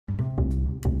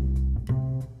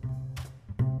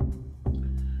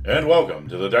And welcome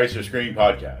to the Dice or Screen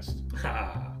podcast.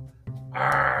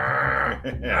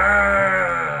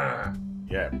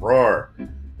 Yeah, roar.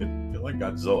 You're like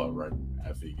Godzilla right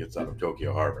after he gets out of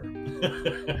Tokyo Harbor.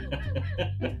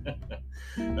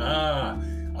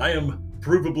 I am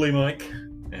provably Mike,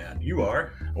 and you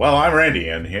are? Well, I'm Randy,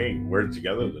 and hey, we're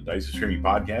together, the Dice or Screen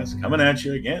podcast, coming at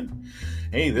you again.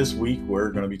 Hey, this week we're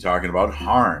going to be talking about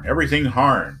Hârn. Everything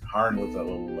Hârn. Hârn with a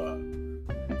little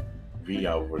V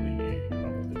over the A. I don't know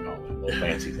what they call it. A little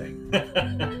fancy thing.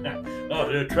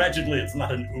 Tragically, it's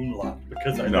not an umlaut,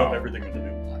 because I love everything with an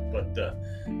umlaut. But, the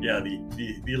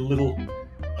little...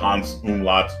 Hans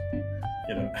umlaut.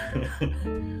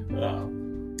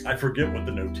 I forget what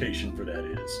the notation for that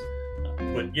is.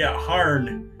 But yeah,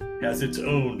 Hârn has its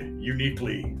own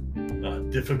uniquely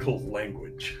difficult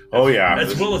language. Oh yeah,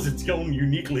 as well as its own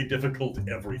uniquely difficult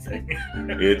everything.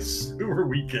 Who are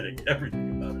we kidding?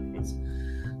 Everything about it was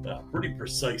pretty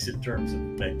precise in terms of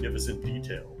magnificent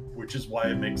detail, which is why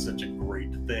it makes such a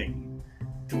great thing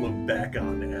to look back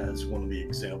on as one of the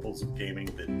examples of gaming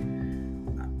that,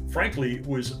 frankly,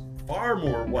 was far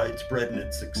more widespread in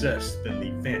its success than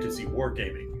the fantasy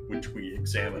wargaming, which we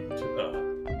examined not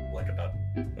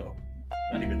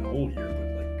even a whole year,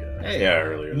 but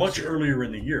earlier. Much earlier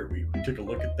in the year, we took a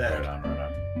look at that. Right on.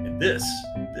 And this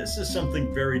is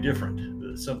something very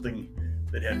different. Something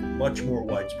that had much more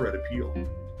widespread appeal.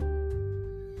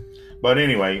 But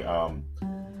anyway, I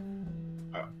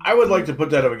would like to put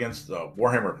that up against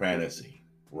Warhammer Fantasy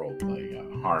roleplay.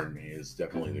 Hârn is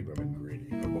definitely the grim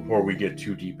ingredient. But before we get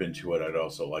too deep into it, I'd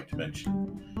also like to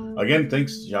mention, again,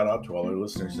 shout out to all our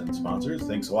listeners and sponsors.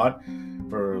 Thanks a lot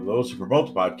for those who promote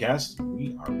the podcast.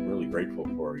 We are really grateful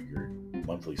for your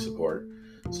monthly support.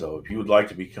 So if you would like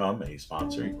to become a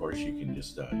sponsor, of course, you can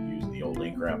just use the old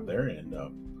link wrap there and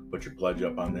put your pledge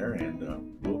up on there, and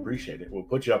we'll appreciate it. We'll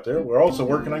put you up there. We're also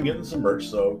working on getting some merch.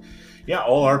 So yeah,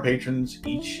 all our patrons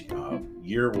each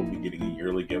year will be getting a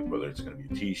yearly gift, whether it's going to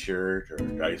be a t-shirt or a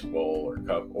dice bowl or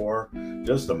cup or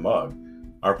just a mug.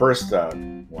 Our first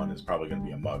one is probably going to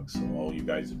be a mug. So all you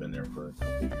guys have been there for a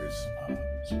couple of years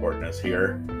supporting us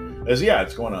here.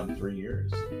 It's going on 3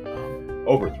 years.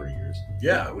 Over 3 years.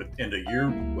 Yeah, and a year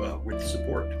with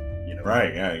support.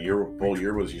 Right, yeah, full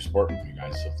year was your support from you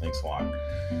guys, so thanks a lot.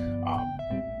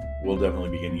 We'll definitely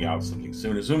be getting out something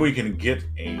soon. As soon as we can get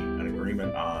an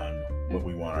agreement on what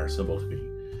we want our symbol to be.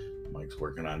 Mike's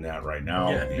working on that right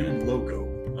now. Yeah, new logo.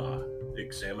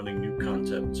 Examining new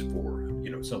concepts for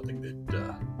something that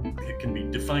it can be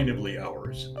definably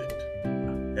ours, that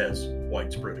has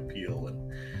widespread appeal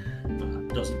and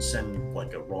doesn't send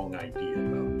like a wrong idea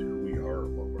about who we are or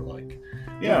what we're like.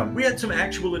 Yeah, we had some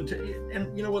actual and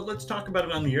you know what? Let's talk about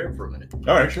it on the air for a minute. All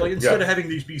right, actually, instead of having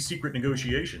these be secret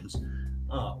negotiations,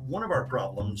 one of our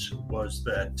problems was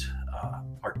that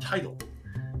our title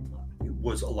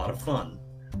was a lot of fun,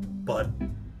 but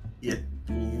it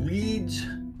leads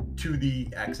to the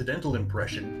accidental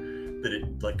impression that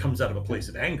it comes out of a place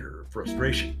of anger or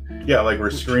frustration. Yeah, like we're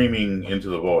screaming into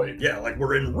the void. Yeah, like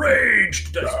we're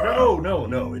enraged. No.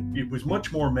 It was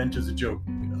much more meant as a joke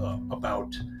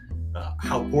about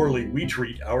how poorly we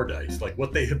treat our dice, like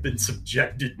what they have been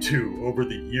subjected to over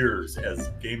the years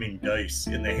as gaming dice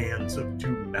in the hands of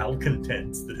two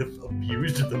malcontents that have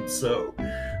abused them so.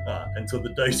 And so the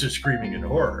dice are screaming in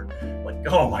horror. Like,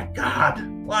 oh my God,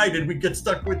 why did we get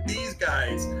stuck with these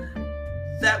guys?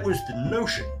 That was the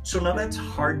notion. So now that's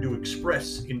hard to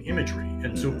express in imagery.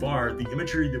 And so far, the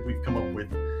imagery that we've come up with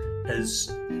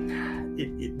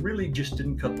it really just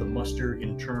didn't cut the muster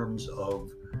in terms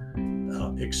of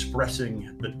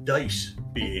expressing the dice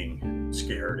being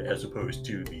scared as opposed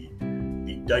to the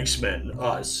dice men,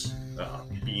 us,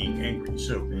 being angry.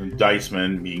 So dice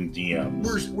men being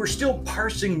DMs. We're still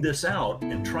parsing this out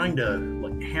and trying to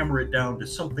hammer it down to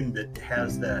something that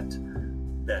has that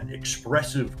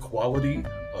expressive quality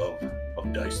of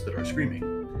dice that are screaming,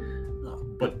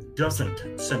 but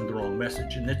doesn't send the wrong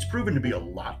message. And it's proven to be a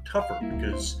lot tougher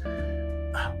because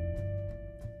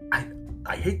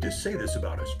I hate to say this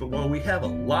about us, but while we have a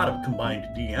lot of combined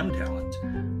DM talent,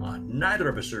 neither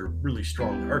of us are really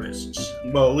strong artists.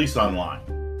 Well, at least online.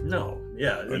 No,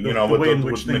 yeah.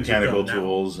 With mechanical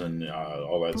tools and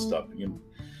all that stuff.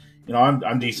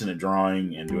 I'm decent at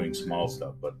drawing and doing small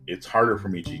stuff, but it's harder for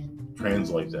me to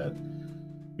translate that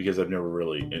because I've never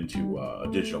really into a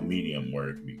digital medium where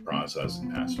it can be processed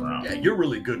and passed around. Yeah, you're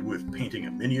really good with painting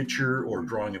a miniature or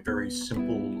drawing a very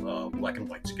simple black and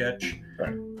white sketch.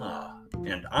 Right.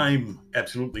 And I'm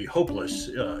absolutely hopeless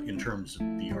in terms of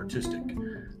the artistic.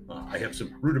 I have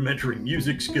some rudimentary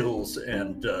music skills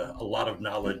and a lot of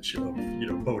knowledge of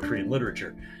poetry and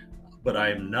literature, but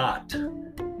I am not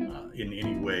in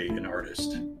any way an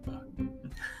artist.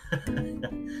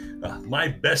 My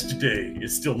best day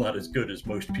is still not as good as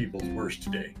most people's worst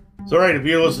day. So, right, if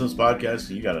you're listening to this podcast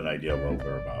and you got an idea of what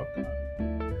we're about,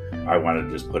 I want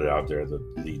to just put it out there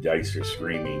that the dice are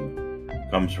screaming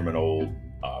comes from an old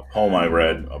poem I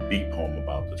read, a beat poem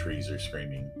about the trees are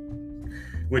screaming.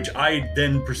 Which I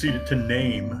then proceeded to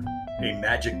name a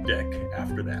magic deck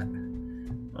after that.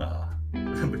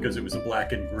 Because it was a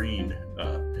black and green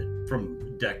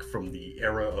deck from the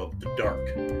era of the dark.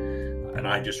 And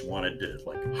I just wanted to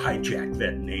hijack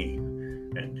that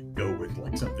name and go with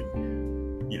something,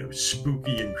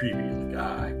 spooky and creepy.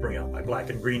 I bring out my black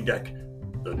and green deck.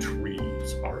 The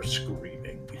trees are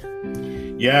screaming.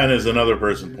 Yeah, and as another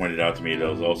person pointed out to me, there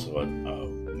was also a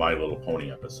My Little Pony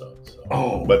episode. So.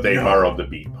 Oh, but they borrowed the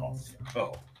beat poem.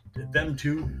 Oh, them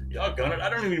too? Y'all got it. I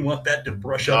don't even want that to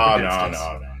brush up against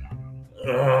us.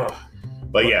 No.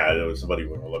 But yeah, there was somebody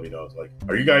who let me know. It's like,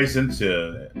 are you guys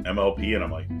into MLP? And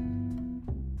I'm like,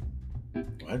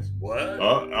 what?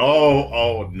 No.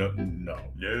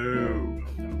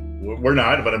 We're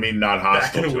not, but I mean, not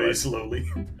hostile. Backing away slowly.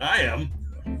 I am.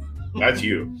 That's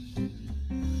you.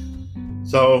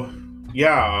 So,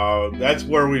 yeah, that's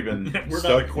where we've been. We're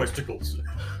stuck. not Equesticles.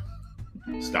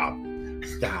 Stop.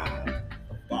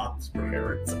 Box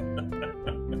parents.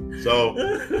 So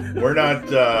we're not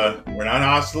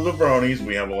hostile to bronies.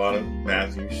 We have a lot of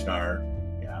Matthew Schnarr.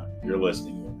 Yeah, if you're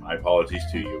listening, my apologies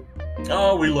to you.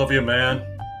 Oh, we love you, man.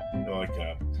 Like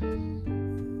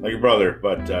your brother,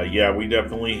 but yeah, we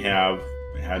definitely have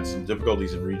had some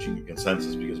difficulties in reaching a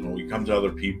consensus because when we come to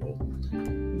other people,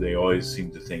 they always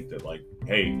seem to think that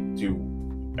hey,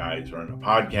 two guys running a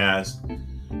podcast,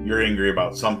 you're angry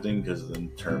about something because of the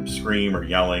term scream or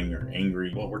yelling or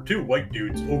angry. Well, we're two white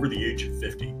dudes over the age of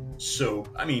 50. So,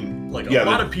 I mean, a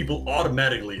lot of people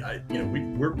automatically,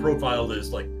 we're profiled as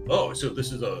so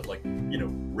this is a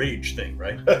rage thing,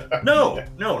 right? No,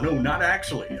 not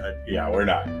actually. Yeah, we're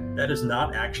not. That is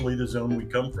not actually the zone we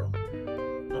come from.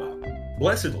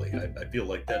 Blessedly, I feel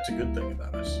like that's a good thing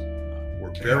about us.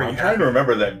 We're very I'm trying to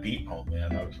remember that beat poem,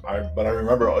 man. But I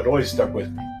remember it always stuck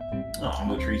with me.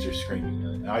 Oh. The trees are screaming.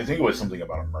 And I think it was something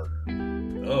about a murder.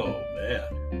 Oh, man.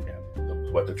 Yeah,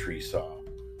 what the tree saw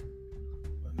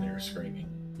when they were screaming.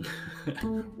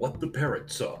 What the parrot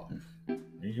saw.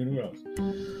 Who knows?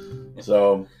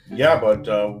 So, yeah, but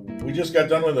we just got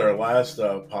done with our last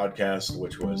podcast,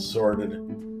 which was Sorted,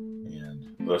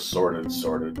 and the sorted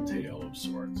tale of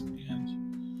sorts. And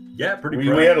yeah, we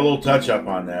had a little touch up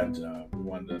on that.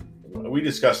 We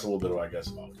discussed a little bit, I guess,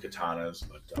 about katanas,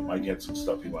 but Mike had some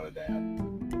stuff he wanted to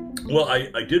add. Well,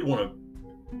 I did want to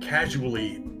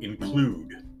casually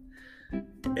include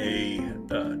a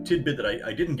tidbit that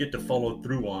I didn't get to follow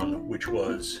through on, which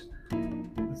was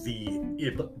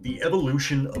the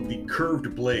evolution of the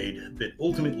curved blade that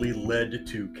ultimately led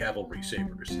to cavalry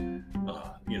sabers.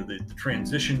 The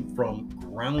transition from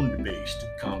ground-based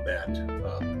combat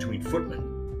between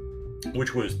footmen,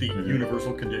 which was the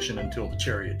universal condition until the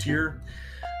charioteer,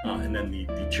 and then the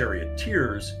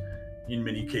charioteers, in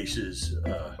many cases,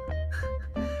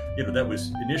 that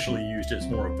was initially used as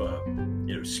more of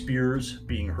spears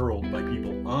being hurled by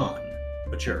people on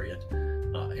a chariot,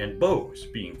 and bows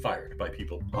being fired by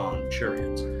people on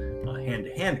chariots.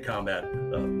 Hand-to-hand combat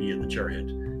via the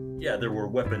chariot. Yeah, there were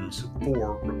weapons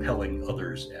for repelling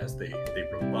others as they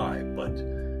rode by, but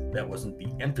that wasn't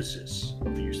the emphasis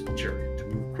of the use of the chariot. To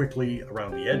move quickly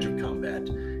around the edge of combat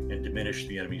and diminish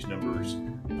the enemy's numbers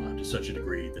to such a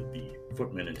degree that the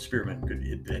footmen and spearmen could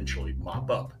eventually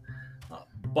mop up.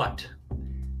 But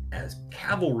as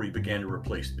cavalry began to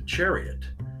replace the chariot,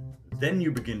 then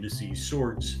you begin to see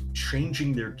swords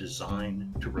changing their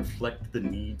design to reflect the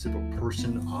needs of a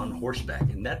person on horseback.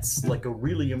 And that's a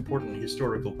really important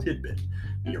historical tidbit.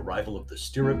 The arrival of the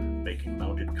stirrup, making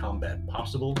mounted combat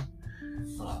possible.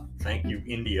 Thank you,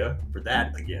 India, for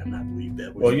that again. I believe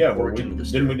that was the origin of the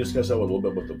stirrup. Didn't we discuss that a little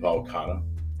bit with the palcata?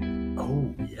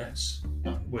 Oh, yes.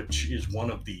 Which is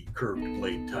one of the curved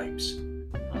blade types.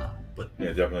 But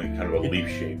yeah, definitely kind of a leaf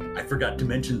shape. I forgot to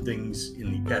mention things in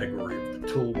the category of the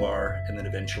tulwar and then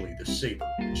eventually the saber,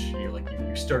 which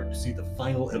you start to see the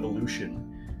final evolution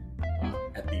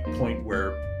at the point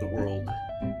where the world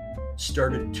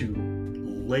started to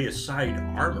lay aside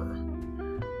armor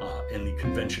and the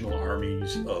conventional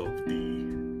armies of the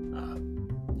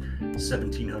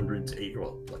 1700s,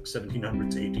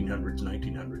 1800s,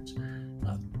 1900s.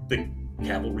 The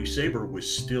cavalry saber was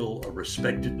still a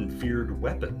respected and feared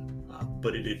weapon.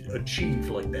 But it had achieved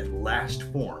that last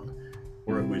form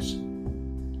where it was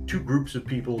two groups of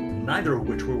people, neither of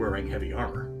which were wearing heavy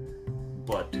armor,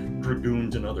 but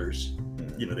dragoons and others,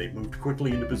 they moved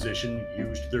quickly into position,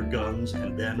 used their guns,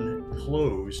 and then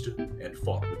closed and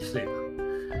fought with saber.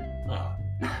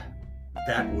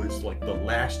 That was like the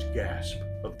last gasp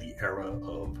of the era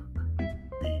of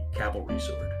the cavalry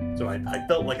sword. So I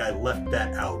felt like I left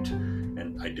that out,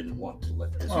 and I didn't want to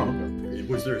let this go.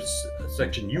 Was there a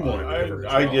section you wanted to cover?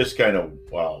 I just kind of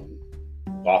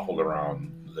waffled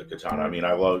around the katana. I mean,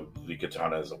 I love the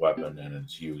katana as a weapon and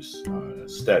its use,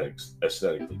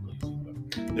 aesthetically pleasing.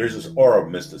 But there's this aura of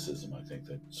mysticism, I think,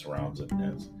 that surrounds it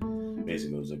as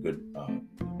basically it was a good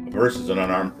versus an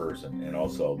unarmed person, and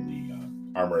also the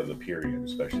armor of the period,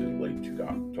 especially the late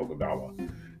Tokugawa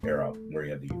era, where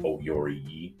you had the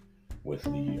oyori with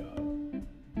the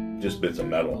just bits of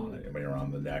metal on it,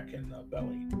 around the neck and the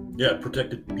belly. Yeah, it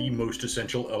protected the most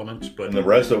essential elements, but and the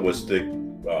rest of it was thick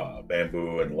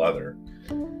bamboo and leather.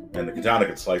 And the katana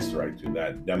could slice right through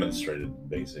that. Demonstrated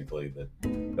basically that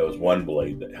there was one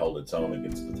blade that held its own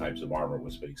against the types of armor it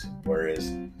was facing. Whereas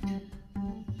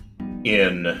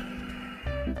in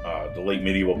the late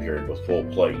medieval period with full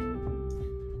plate,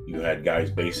 you had guys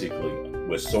basically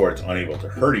with swords unable to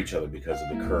hurt each other because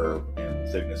of the curve and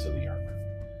the thickness of the armor.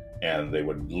 And they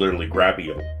would literally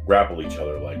grapple each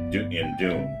other like in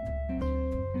Doom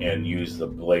and use the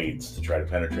blades to try to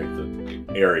penetrate the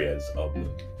areas of the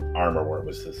armor where it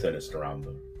was the thinnest around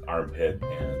the armpit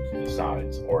and the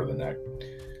sides or the neck.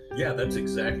 Yeah, that's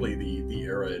exactly the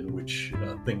era in which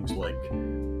things like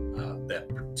that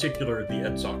particular, the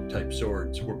Etzok type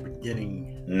swords were beginning.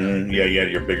 Yeah, you had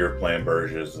your bigger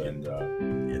flamberges and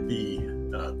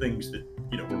the things that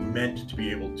were meant to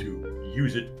be able to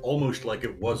use it almost like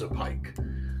it was a pike.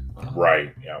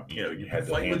 Right. Yeah. You had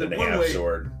the fight hand with and it a one half way,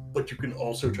 sword. but you can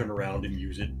also turn around and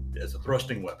use it as a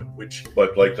thrusting weapon.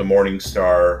 But like the Morning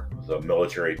Star, the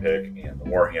military pick, and the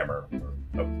Warhammer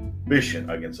were efficient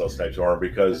against those types of armor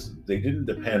because they didn't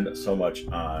depend so much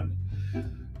on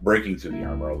breaking through the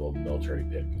armor. Although the military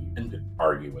pick, you could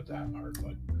argue with that part,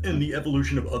 but. And the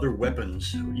evolution of other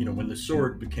weapons, when the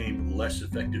sword became less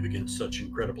effective against such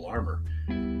incredible armor,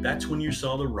 that's when you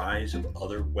saw the rise of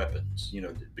other weapons,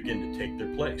 begin to take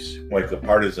their place. Like the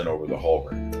partisan over the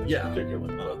halberd. Yeah.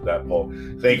 Particularly that whole.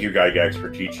 Thank you, Gygax,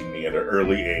 for teaching me at an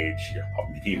early age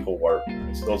about medieval warfare.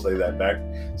 I still say that back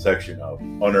section of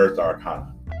Unearthed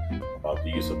Arcana about the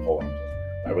use of polearms.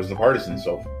 I was the partisan,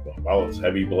 so it's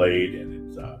heavy blade and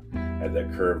it's had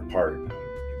that curved part.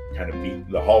 Kind of beat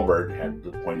the halberd had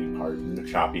the pointy part and the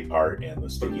choppy part and the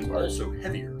sticky part. Also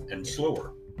heavier and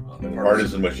slower. The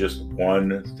partisan was just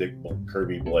one thick,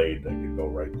 curvy blade that could go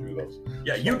right through those.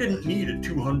 Yeah, you didn't need a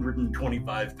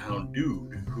 225-pound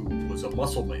dude who was a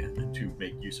muscle man to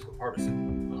make use of a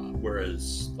partisan.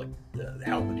 Whereas, like the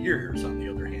halberdiers, on the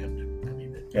other hand,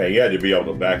 you had to be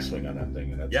able to backswing on that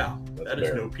thing. And that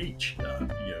is no peach.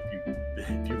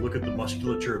 If you look at the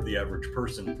musculature of the average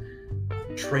person,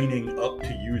 training up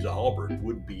to use a halberd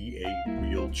would be a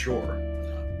real chore.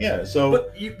 Yeah, so...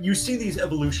 But you see these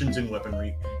evolutions in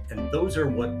weaponry, and those are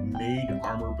what made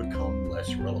armor become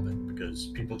less relevant, because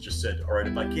people just said, all right,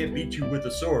 if I can't beat you with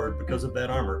a sword because of that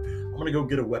armor, I'm going to go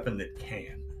get a weapon that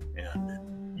can.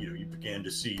 And, you began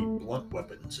to see blunt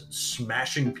weapons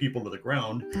smashing people to the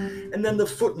ground, and then the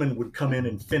footman would come in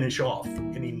and finish off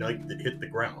any knight that hit the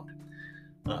ground.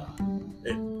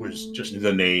 It was just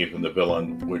the knave and the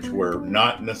villain, which were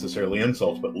not necessarily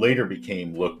insults, but later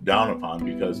became looked down upon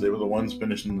because they were the ones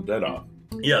finishing the dead off.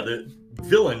 Yeah, the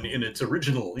villain in its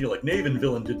original, like knave and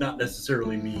villain did not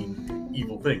necessarily mean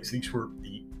evil things. These were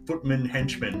the footmen,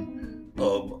 henchmen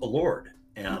of a lord.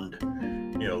 And,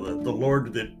 the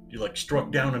lord that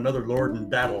struck down another lord in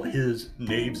battle, his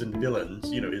knaves and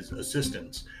villains, his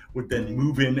assistants, would then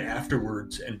move in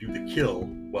afterwards and do the kill,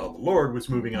 while the lord was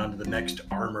moving on to the next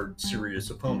armored, serious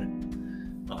opponent.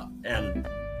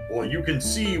 You can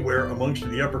see where amongst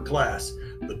the upper class,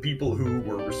 the people who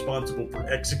were responsible for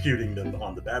executing them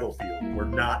on the battlefield were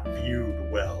not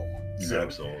viewed well. So,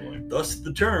 absolutely. Thus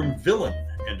the term villain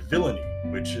and villainy,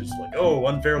 which is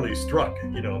unfairly struck.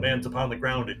 A man's upon the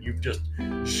ground and you've just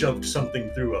shoved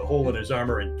something through a hole in his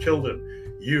armor and killed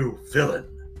him. You villain.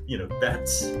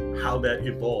 That's how that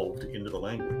evolved into the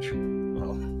language.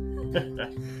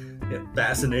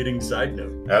 Fascinating side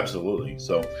note. Absolutely.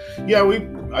 So,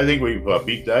 I think we've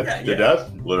beat that to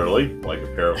death, literally, like a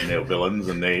pair of nail villains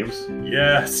and knaves.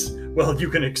 Yes. Well, you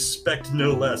can expect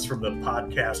no less from the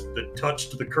podcast that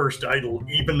touched the cursed idol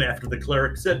even after the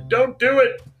cleric said, "Don't do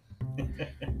it."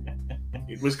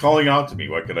 It was calling out to me.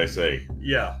 What could I say?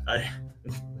 Yeah.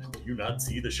 Do you not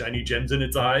see the shiny gems in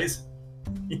its eyes?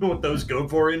 You know what those go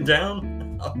for in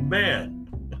town? Oh, man.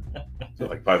 They're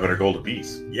like 500 gold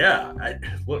apiece. Yeah. I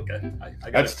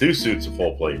That's 2 suits of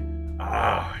full plate.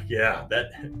 Yeah,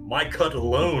 that my cut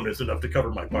alone is enough to cover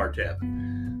my bar tab.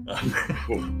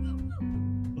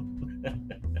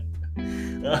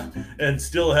 And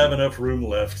still have enough room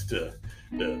left to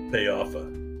pay off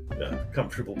a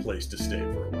comfortable place to stay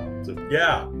for a while. So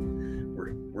yeah,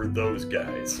 we're those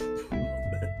guys,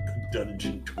 the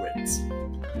Dungeon Twits.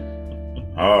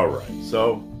 All right,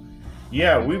 so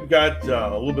yeah, we've got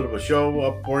a little bit of a show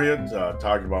up for you,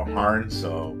 talking about Hârn.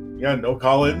 So yeah, no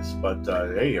call-ins, but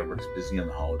hey, everyone's busy on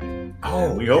the holiday.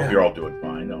 And we hope you're all doing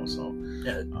fine. Also,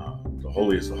 the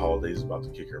holiest of holidays is about to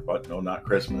kick your butt. No, not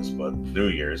Christmas, but New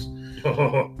Year's.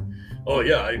 Oh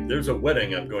yeah, there's a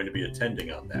wedding I'm going to be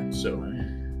attending on that, so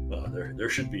there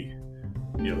should be,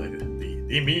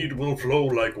 the mead will flow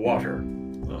like water.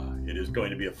 It is going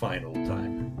to be a fine old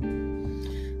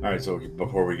time. All right, so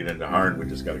before we get into Hârn, we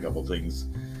just got a couple things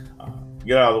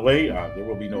get out of the way. There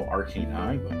will be no arcane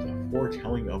eye, but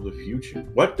foretelling of the future.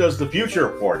 What does the future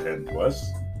portend to us?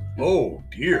 Oh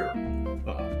dear.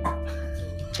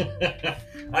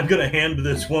 I'm going to hand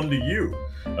this one to you.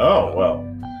 Oh, well.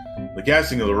 The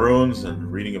casting of the runes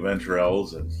and reading of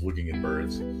entrails and looking at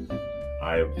birds,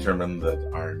 I have determined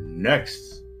that our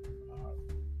next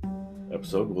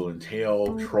episode will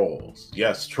entail trolls.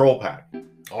 Yes, Troll Pack.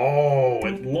 Oh,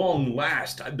 at long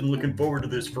last. I've been looking forward to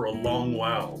this for a long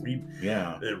while.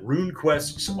 The Rune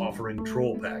Quest's offering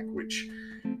Troll Pack, which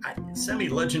is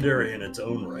semi-legendary in its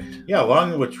own right. Yeah,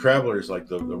 along with travelers like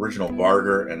the original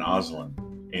Vargar and Oslin,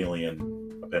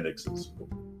 alien appendixes.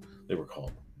 They were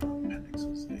called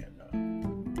appendixes. They had,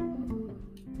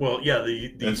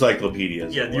 the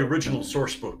encyclopedias. Yeah, the original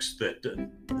source books that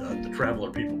the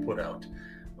Traveler people put out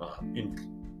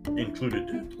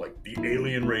included like the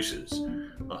alien races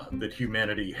that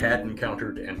humanity had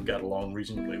encountered and got along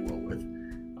reasonably well with.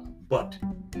 But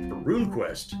for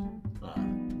RuneQuest,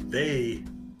 they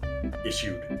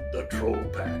issued the Troll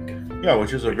Pack. Yeah,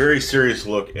 which is a very serious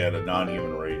look at a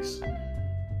non-human race.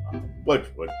 What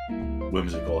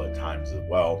whimsical at times as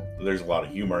well. There's a lot of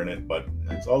humor in it, but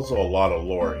it's also a lot of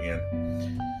lore. And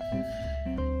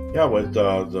yeah, with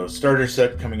the starter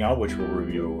set coming out, which we'll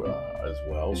review as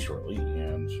well shortly,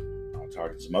 and I'll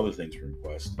talk some other things from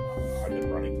Quest. I've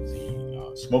been running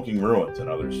the Smoking Ruins and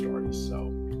other stories.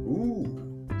 So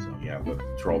yeah, the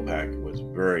Troll Pack was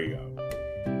very.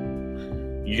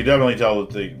 You could definitely tell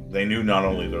that they knew not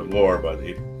only their lore, but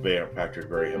it factored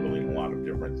very heavily in a lot of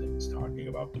different things, talking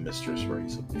about the mistress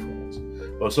race of the trolls.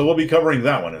 Well, so we'll be covering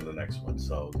that one in the next one.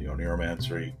 So the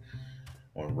Oneiromancy,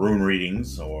 or rune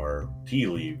readings, or tea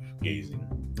leaf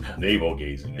gazing, navel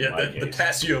gazing. The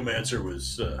Tassiomancer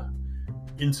was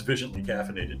insufficiently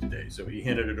caffeinated today, so he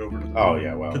handed it over to the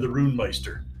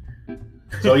Hârnmaster.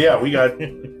 So yeah,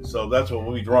 so that's what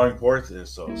we'll be drawing forth.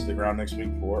 So stick around next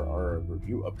week for our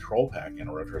review of Troll Pack and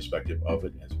a retrospective of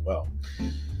it as well.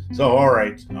 So all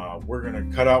right, we're gonna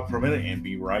cut out for a minute and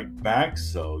be right back.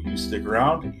 So you stick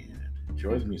around and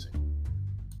enjoy the music.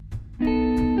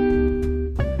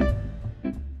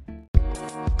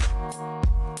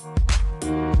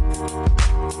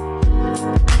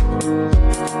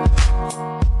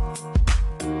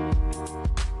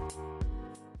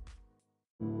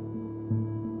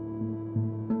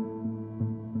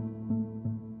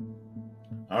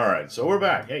 All right, so we're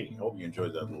back. Hey, hope you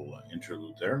enjoyed that little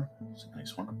interlude there. It's a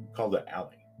nice one. Called The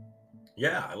Alley.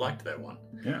 Yeah, I liked that one.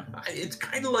 Yeah. It's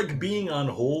kind of like being on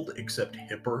hold, except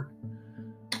hipper.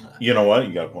 You know what?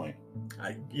 You got a point.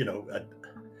 I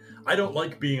don't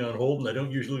like being on hold, and I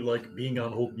don't usually like being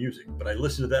on hold music. But I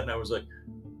listened to that, and I was like,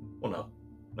 well,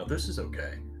 no, this is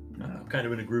okay. I'm kind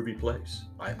of in a groovy place.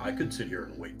 I could sit here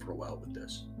and wait for a while with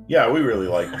this. Yeah, we really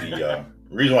like the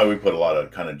reason why we put a lot of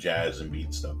kind of jazz and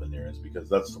beat stuff in there is because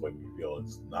that's the way we feel.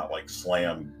 It's not like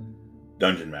slam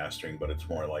dungeon mastering, but it's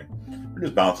more like we're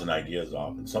just bouncing ideas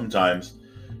off. And sometimes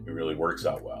it really works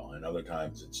out well, and other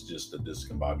times it's just a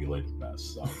discombobulated mess.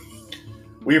 So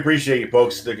we appreciate you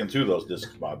folks sticking through those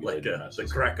discombobulated messes.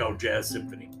 The Krakow Jazz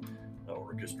Symphony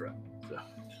Orchestra.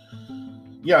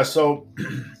 Yeah, so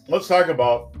let's talk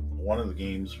about one of the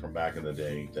games from back in the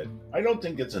day that I don't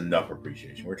think gets enough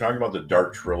appreciation. We're talking about the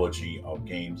Dark Trilogy of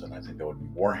games, and I think that would be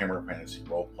Warhammer Fantasy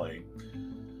Role-Playing.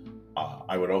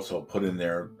 I would also put in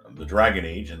there the Dragon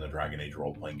Age and the Dragon Age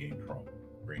role-playing game from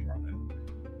Green Ronin.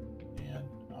 And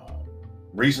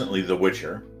recently The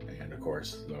Witcher, and of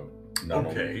course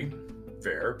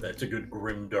fair. That's a good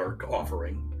grimdark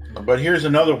offering. But here's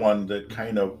another one that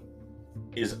kind of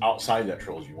is outside that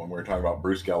trilogy when we were talking about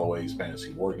Bruce Galloway's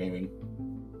fantasy wargaming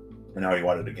and how he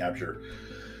wanted to capture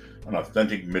an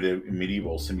authentic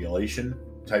medieval simulation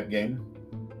type game.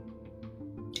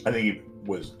 I think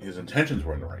his intentions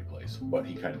were in the right place, but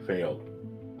he kind of failed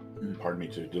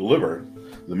to deliver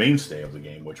the mainstay of the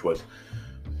game, which was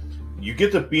you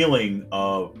get the feeling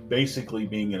of basically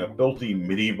being in a filthy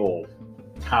medieval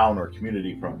town or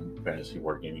community from fantasy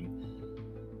wargaming,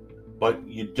 but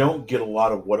you don't get a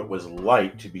lot of what it was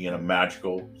like to be in a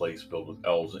magical place filled with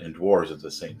elves and dwarves at the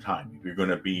same time. If you're going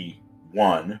to be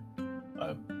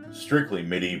strictly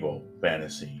medieval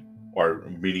fantasy or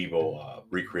medieval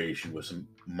recreation with some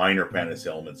minor fantasy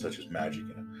elements such as magic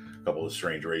and a couple of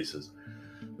strange races,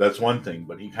 that's one thing.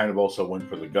 But he kind of also went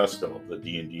for the gusto of the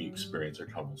D&D experience or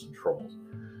Tunnels and Trolls,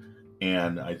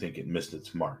 and I think it missed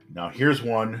its mark. Now here's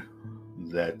one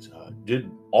that did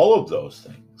all of those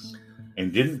things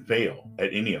and didn't fail at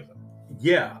any of them.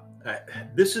 Yeah,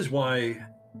 this is why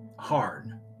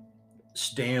Hârn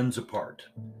stands apart.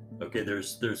 Okay,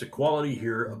 there's a quality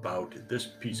here about this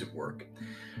piece of work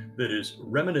that is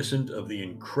reminiscent of the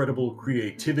incredible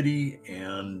creativity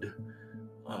and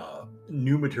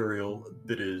new material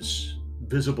that is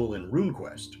visible in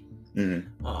RuneQuest.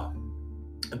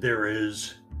 There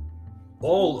is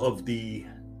all of the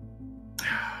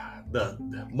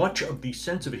much of the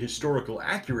sense of historical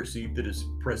accuracy that is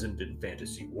present in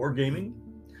fantasy wargaming.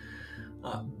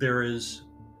 There is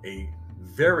a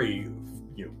very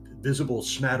visible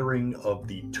smattering of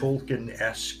the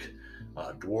Tolkien-esque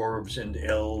dwarves and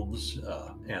elves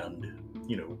and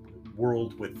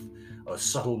world with a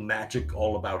subtle magic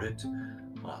all about it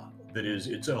that is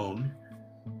its own.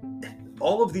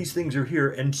 All of these things are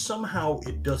here, and somehow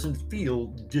it doesn't feel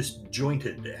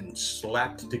disjointed and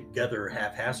slapped together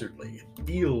haphazardly. It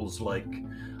feels like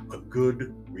a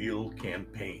good, real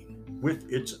campaign with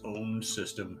its own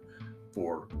system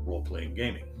for role-playing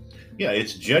gaming. Yeah,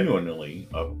 it's genuinely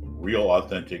a real,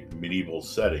 authentic medieval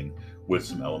setting with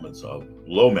some elements of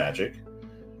low magic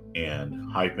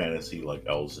and high fantasy like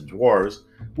elves and dwarves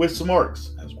with some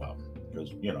orcs as well. Because,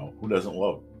 who doesn't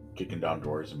love kicking down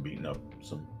doors and beating up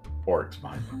some orcs,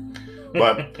 man?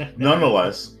 But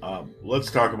nonetheless,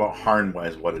 let's talk about Hârn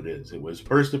as what it is. It was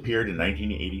first appeared in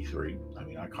 1983. I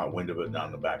mean, I caught wind of it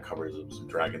on the back covers of some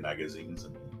Dragon magazines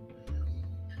and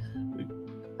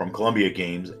from Columbia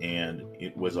Games, and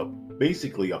it was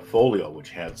basically a folio which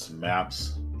had some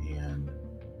maps and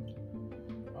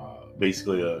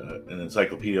basically an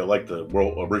encyclopedia like the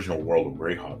original World of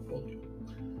Greyhawk folio.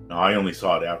 Now, I only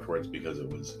saw it afterwards because it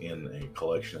was in a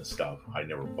collection of stuff. I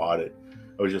never bought it.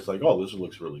 I was just like, oh, this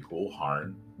looks really cool.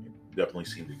 Hârn. It definitely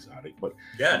seemed exotic. But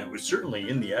yeah, and it was certainly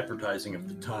in the advertising of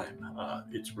the time.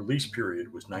 Its release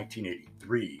period was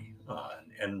 1983,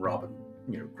 and Robin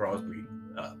Crosby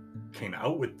came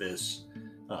out with this.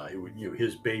 It was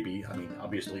his baby. I mean,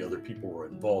 obviously other people were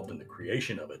involved in the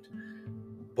creation of it,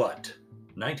 but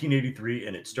 1983,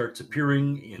 and it starts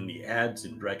appearing in the ads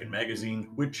in Dragon magazine,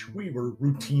 which we were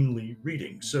routinely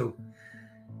reading. So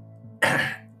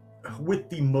with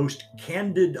the most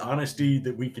candid honesty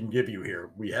that we can give you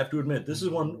here, we have to admit this is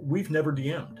one we've never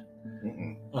DM'd.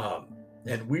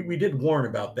 And we did warn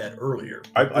about that earlier.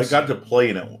 I got to play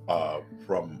in it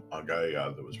from a guy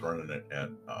that was running it at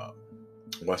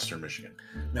Western Michigan.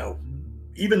 Now,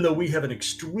 even though we have an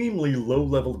extremely low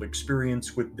level of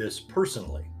experience with this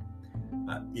personally,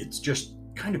 it's just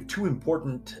kind of too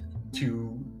important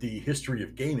to the history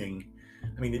of gaming.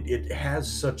 I mean, it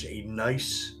has such a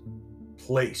nice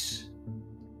place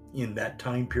in that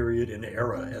time period and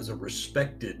era as a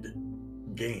respected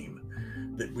game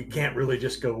that we can't really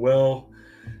just go, well,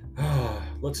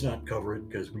 let's not cover it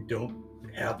because we don't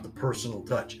have the personal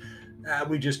touch.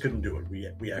 We just couldn't do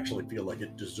it. We actually feel like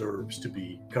it deserves to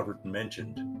be covered and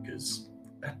mentioned because,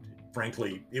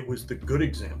 frankly, it was the good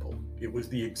example. It was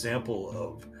the example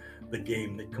of the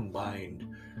game that combined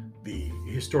the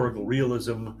historical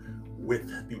realism with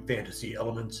the fantasy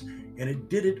elements, and it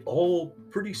did it all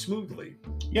pretty smoothly.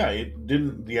 Yeah, it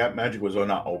didn't. The magic was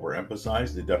not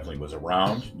overemphasized. It definitely was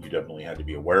around. You definitely had to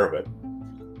be aware of it,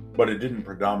 but it didn't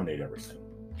predominate everything.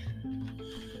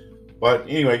 But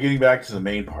anyway, getting back to the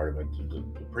main part of it, the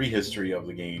prehistory of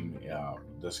the game.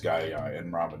 This guy, N.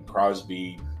 Robin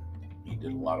Crosby, he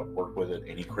did a lot of work with it,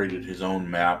 and he created his own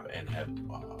map and had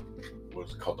what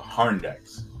was called the Hârn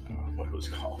Dex, what it was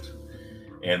called.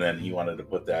 And then he wanted to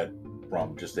put that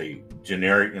from just a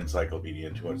generic encyclopedia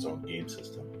into its own game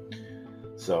system.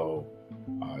 So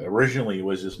originally it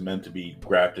was just meant to be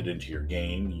grafted into your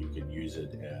game. You could use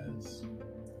it as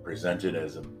presented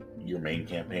as your main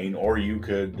campaign, or you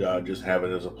could just have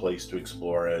it as a place to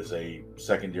explore as a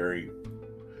secondary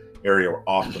area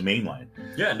off the mainline.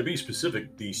 Yeah, and to be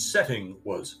specific, the setting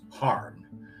was Hârn.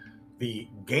 The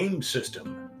game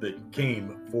system that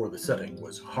came for the setting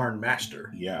was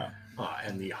Hârnmaster. Yeah.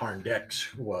 And the Hârn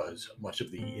Dex was much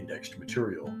of the indexed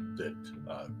material that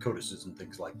codices and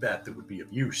things like that would be of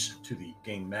use to the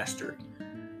game master.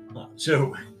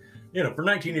 So, for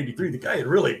 1983, the guy had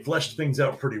really fleshed things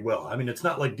out pretty well. I mean, it's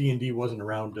not like D&D wasn't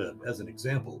around as an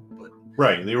example, but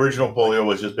right. The original Polio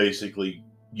was just basically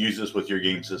use this with your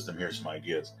game system. Here's some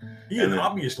ideas. He had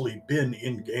obviously been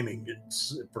in gaming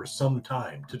for some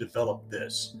time to develop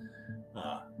this.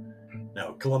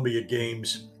 Now, Columbia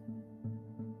Games,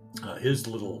 his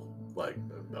little, what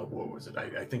was it?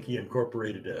 I think he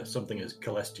incorporated something as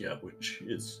Celestia, which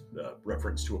is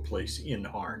reference to a place in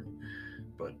Hârn.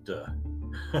 But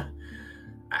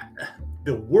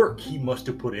the work he must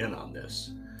have put in on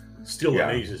this still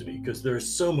amazes me, because there's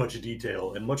so much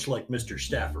detail, and much like Mr.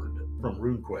 Stafford from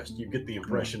RuneQuest, you get the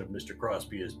impression of Mr.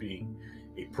 Crosby as being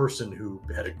a person who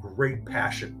had a great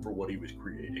passion for what he was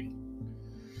creating.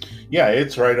 Yeah,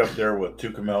 it's right up there with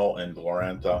Tucumel and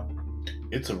Glorantha.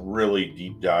 It's a really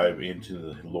deep dive into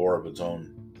the lore of its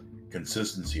own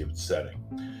consistency of its setting.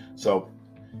 So,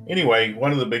 anyway,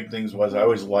 one of the big things was I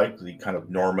always liked the kind of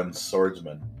Norman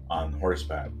swordsman on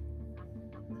horseback,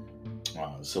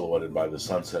 silhouetted by the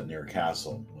sunset near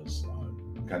Castle, was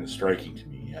kind of striking to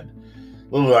me. And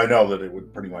little did I know that it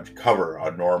would pretty much cover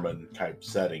a Norman type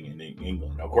setting in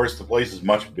England. Of course, the place is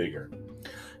much bigger.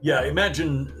 Yeah,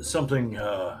 imagine something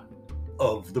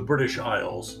of the British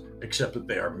Isles, except that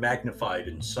they are magnified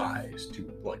in size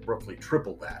to like roughly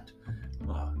triple that,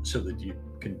 so that you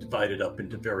can divide it up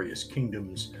into various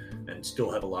kingdoms and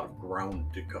still have a lot of ground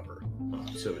to cover.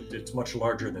 So it's much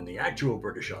larger than the actual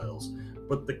British Isles,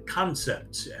 but the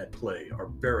concepts at play are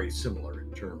very similar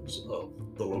in terms of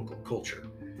the local culture.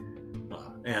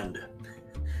 And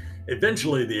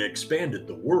eventually they expanded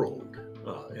the world,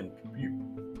 and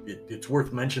it's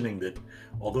worth mentioning that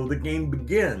although the game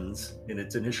begins in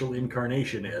its initial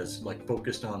incarnation as like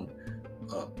focused on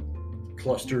a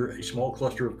small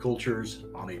cluster of cultures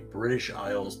on a British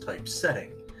Isles type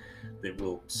setting that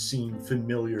will seem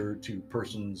familiar to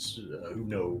persons who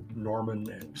know Norman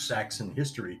and Saxon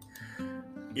history,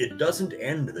 it doesn't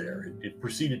end there. It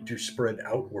proceeded to spread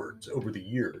outwards over the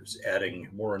years, adding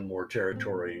more and more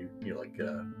territory, like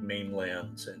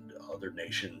mainlands and other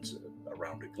nations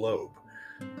around the globe.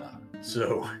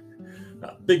 So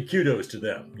big kudos to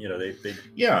them.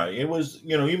 Yeah, it was,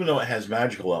 even though it has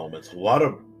magical elements, a lot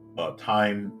of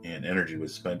time and energy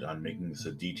was spent on making this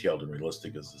as detailed and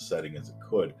realistic as the setting as it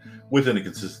could, within the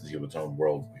consistency of its own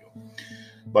worldview.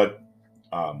 But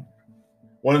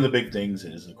one of the big things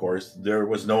is, of course, there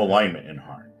was no alignment in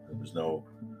Hârn. There was no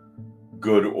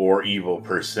good or evil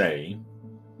per se.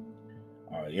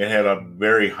 It had a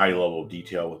very high level of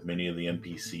detail, with many of the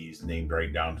NPCs named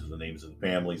right down to the names of the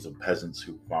families of peasants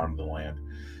who farmed the land,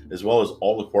 as well as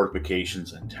all the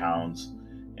fortifications and towns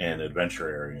and adventure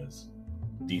areas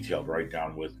detailed right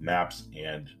down with maps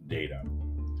and data.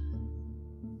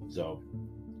 So,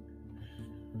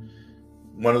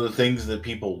 one of the things that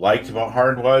people liked about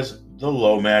Hârn was the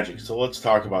low magic. So let's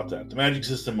talk about that. The magic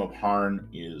system of Hârn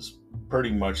is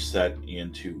pretty much set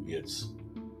into its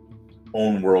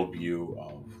own worldview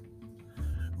of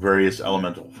various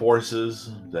elemental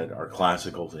forces that are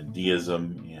classical to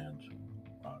deism and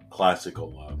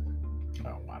classical, I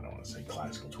don't want to say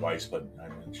classical twice, but I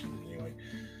mentioned it anyway.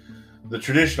 The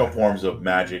traditional forms of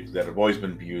magic that have always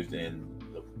been used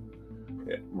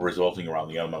resulting around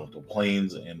the elemental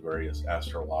planes and various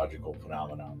astrological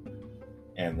phenomena.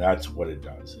 And that's what it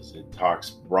does, is it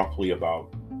talks roughly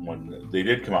about, when they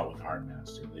did come out with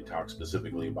Hârnmaster, they talk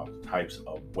specifically about the types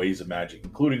of ways of magic,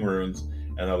 including runes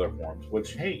and other forms,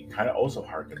 which, hey, kind of also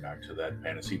harken back to that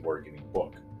fantasy wargaming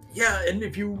book. Yeah, and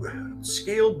if you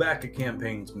scale back a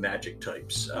campaign's magic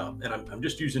types, and I'm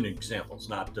just using examples,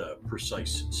 not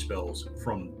precise spells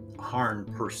from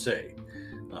Hârn per se,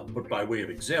 but by way of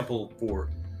example, for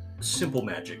simple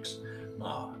magics,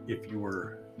 if you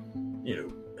were,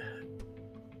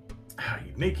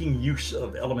 making use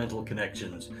of elemental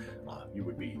connections, you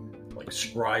would be like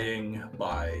scrying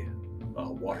by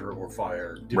water or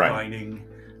fire, divining,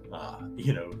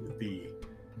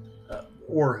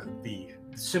 or the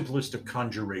simplest of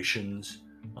conjurations,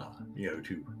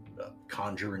 to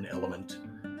conjure an element.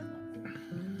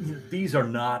 These are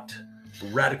not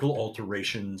radical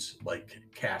alterations like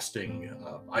casting.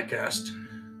 I cast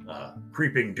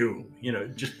Creeping Doom.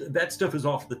 Just that stuff is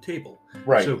off the table.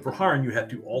 Right. So for Hârn, you have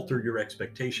to alter your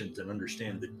expectations and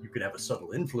understand that you could have a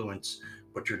subtle influence,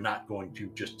 but you're not going to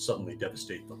just suddenly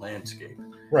devastate the landscape.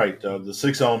 Right. The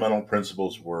 6 elemental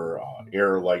principles were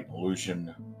air, light,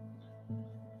 illusion,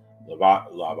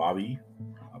 lavavi,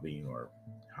 or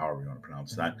however you want to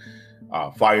pronounce that,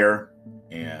 fire,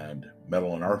 and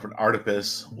metal and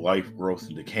artifice, life, growth,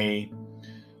 and decay,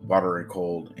 water and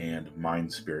cold, and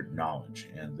mind, spirit, knowledge.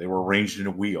 And they were arranged in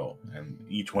a wheel, and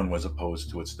each one was opposed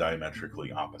to its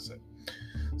diametrically opposite.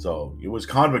 So it was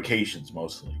convocations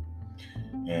mostly.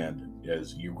 And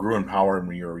as you grew in power in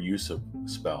your use of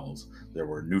spells, there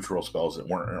were neutral spells that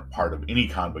weren't a part of any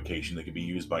convocation that could be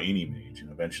used by any mage.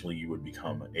 And eventually you would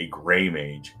become a gray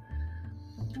mage,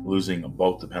 losing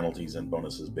both the penalties and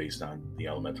bonuses based on the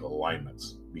elemental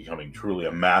alignments, becoming truly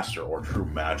a master or true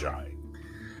magi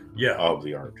of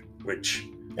the art.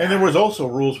 And there was also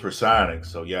rules for psionics,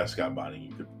 so yeah, Scott Bonnie,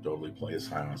 you could totally play a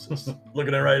psionicist.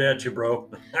 Looking right at you, bro.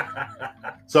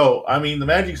 So, I mean, the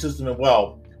magic system as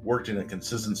well worked in a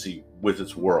consistency with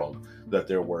its world, that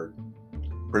there were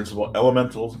principal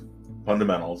elementals,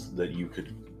 fundamentals that you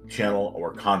could channel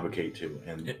or convocate to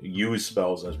and use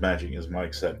spells as magic, as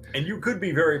Mike said. And you could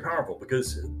be very powerful,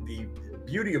 because the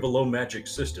beauty of a low magic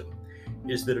system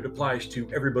is that it applies to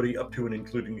everybody up to and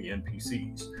including the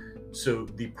NPCs. So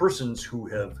the persons who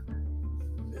have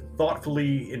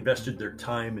thoughtfully invested their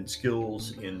time and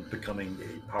skills in becoming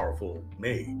a powerful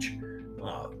mage,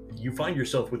 you find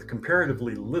yourself with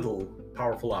comparatively little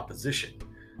powerful opposition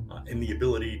in the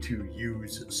ability to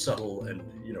use subtle and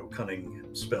cunning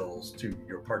spells to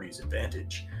your party's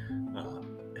advantage.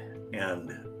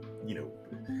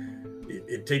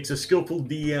 It takes a skillful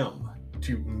DM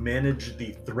to manage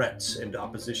the threats and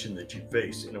opposition that you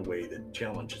face in a way that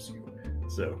challenges you.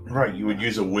 So right, you would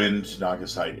use a wind to knock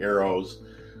aside arrows.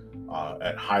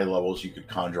 At high levels, you could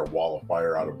conjure a wall of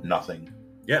fire out of nothing.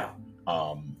 Yeah.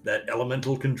 That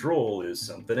elemental control is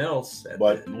something else. And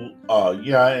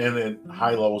at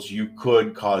high levels, you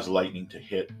could cause lightning to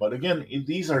hit. But again,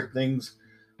 these are things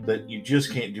that you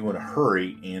just can't do in a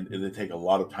hurry, and they take a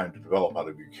lot of time to develop out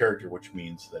of your character, which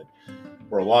means that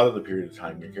for a lot of the period of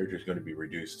time, your character is going to be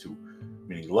reduced to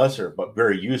many lesser but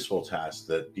very useful tasks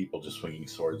that people just swinging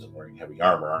swords and wearing heavy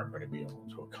armor aren't going to be able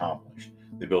to accomplish.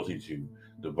 The ability to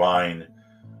divine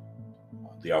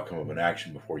the outcome of an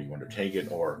action before you undertake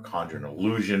it, or conjure an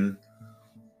illusion.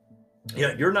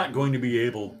 Yeah, you're not going to be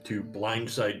able to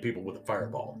blindside people with a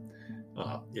fireball.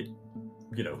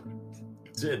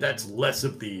 That's less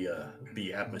of the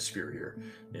atmosphere here.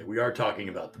 Yeah, we are talking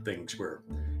about the things where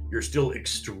you're still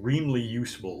extremely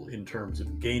useful in terms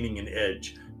of gaining an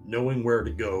edge, knowing where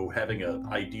to go, having an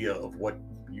idea of what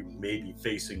you may be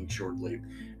facing shortly,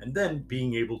 and then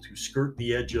being able to skirt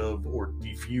the edge of or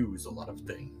defuse a lot of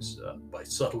things by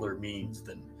subtler means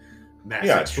than mass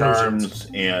explosions.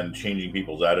 Charms and changing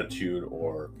people's attitude,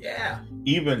 or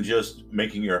even just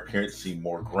making your appearance seem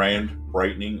more grand,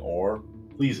 brightening, or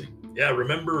pleasing. Yeah,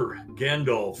 remember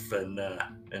Gandalf and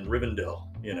Rivendell,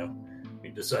 he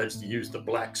decides to use the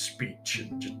black speech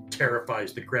and just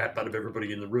terrifies the crap out of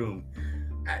everybody in the room.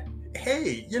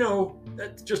 Hey,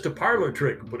 that's just a parlor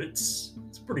trick, but it's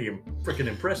pretty freaking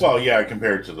impressive. Well, yeah,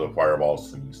 compared to the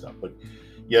fireballs and stuff. But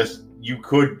yes, you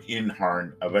could in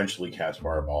Hârn eventually cast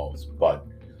fireballs, but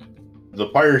the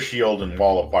fire shield and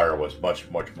wall of fire was much,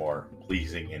 much more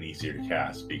pleasing and easier to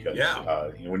cast, because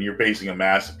when you're facing a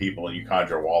mass of people and you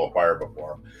conjure a wall of fire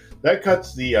before them, that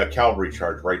cuts the cavalry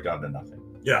charge right down to nothing.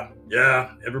 Yeah.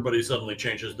 Everybody suddenly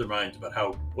changes their minds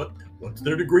about what's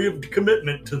their degree of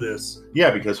commitment to this.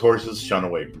 Yeah, because horses shun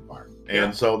away from fire.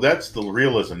 And so that's the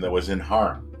realism that was in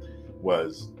Hârn.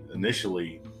 Was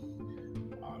initially,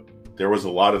 there was a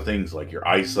lot of things like your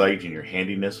eyesight and your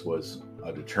handiness was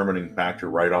a determining factor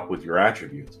right up with your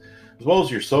attributes, as well as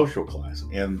your social class.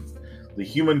 And the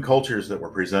human cultures that were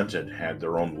presented had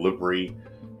their own livery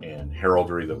and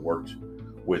heraldry that worked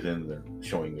within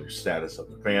showing their status of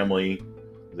the family,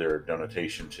 their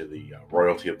denotation to the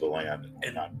royalty of the land,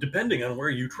 and depending on where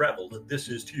you traveled, this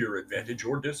is to your advantage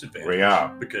or disadvantage.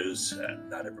 Yeah, because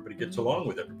not everybody gets along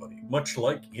with everybody. Much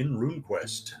like in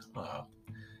RuneQuest, all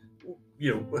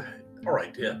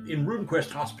right, in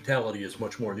RuneQuest, hospitality is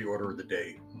much more the order of the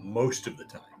day most of the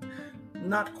time.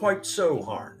 Not quite so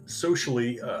Hârn.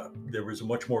 Socially, there was a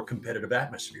much more competitive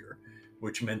atmosphere,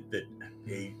 which meant that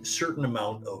a certain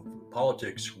amount of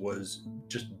politics was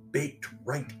just baked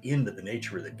right into the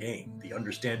nature of the game. The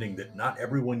understanding that not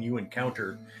everyone you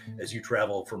encounter as you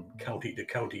travel from county to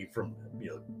county, from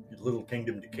little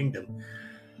kingdom to kingdom,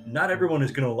 not everyone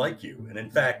is going to like you. And in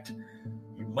fact,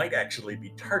 you might actually be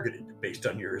targeted based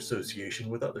on your association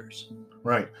with others.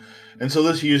 Right. And so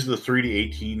this used the 3 to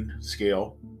 18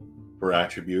 scale for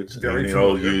attributes. Very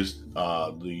and used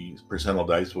the percentile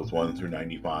dice with 1 through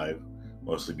 95,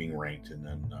 mostly being ranked, and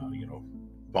then,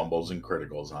 fumbles and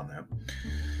criticals on that.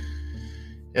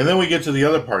 And then we get to the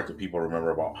other part that people remember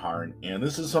about Hârn, and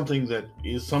this is something that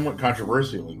is somewhat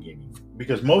controversial in gaming,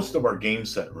 because most of our game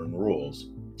set and rules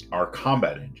are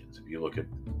combat engines. If you look at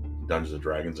Dungeons and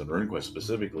Dragons and RuneQuest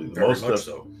specifically,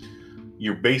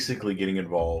 you're basically getting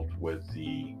involved with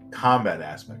the combat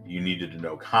aspect. You needed to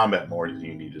know combat more than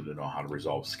you needed to know how to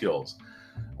resolve skills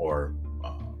or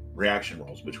reaction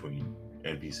rolls between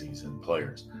NPCs and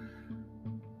players.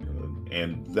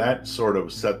 And that sort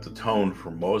of set the tone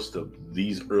for most of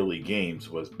these early games.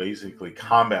 Was basically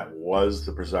combat was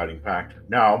the presiding factor.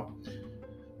 Now,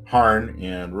 Hârn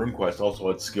and RuneQuest also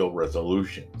had skill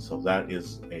resolution, so that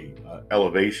is a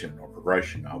elevation or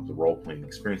progression of the role-playing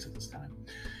experience at this time.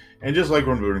 And just like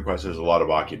RuneQuest, there's a lot of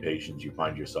occupations you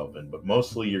find yourself in, but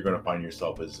mostly you're going to find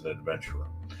yourself as an adventurer.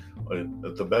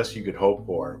 The best you could hope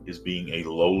for is being a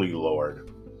lowly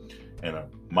lord and a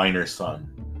minor son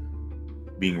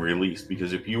being released,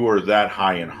 because if you were that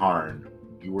high in Hârn,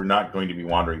 you were not going to be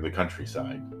wandering the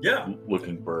countryside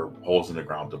looking for holes in the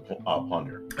ground to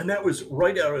plunder. And that was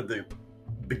right out of the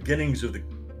beginnings of the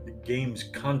game's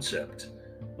concept.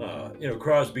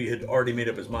 Crosby had already made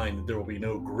up his mind that there will be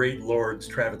no great lords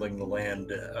traveling the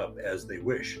land as they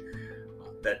wish.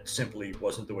 That simply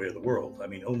wasn't the way of the world. I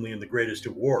mean, only in the greatest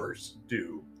of wars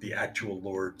do the actual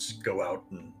lords go out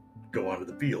and go onto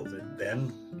the field. And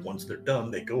then, once they're done,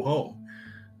 they go home.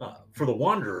 For the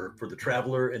wanderer, for the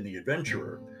traveler, and the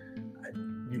adventurer,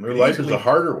 your life is a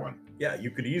harder one. Yeah, you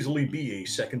could easily be a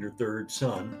second or third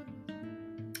son,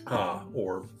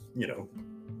 or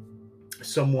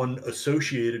someone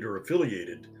associated or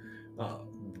affiliated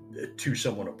to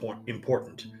someone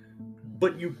important.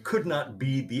 But you could not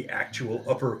be the actual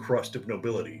upper crust of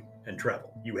nobility and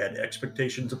travel. You had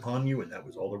expectations upon you, and that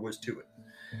was all there was to it.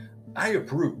 I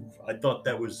approve. I thought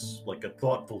that was like a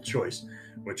thoughtful choice,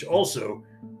 which also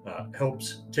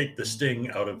helps take the sting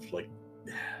out of, like,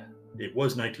 it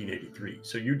was 1983.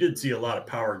 So you did see a lot of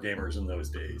power gamers in those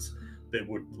days that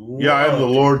would. Yeah, I'm the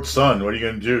Lord's son. What are you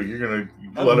going to do? You're going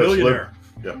to let us live.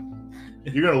 Yeah.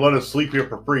 You're going to let us sleep here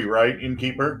for free, right,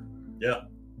 innkeeper? Yeah.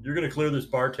 You're going to clear this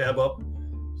bar tab up?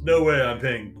 There's no way I'm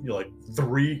paying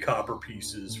 3 copper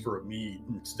pieces for a mead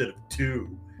instead of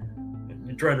 2.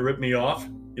 You're trying to rip me off?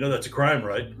 That's a crime,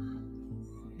 right?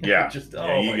 Yeah.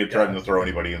 You could threaten to throw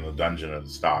anybody in the dungeon of the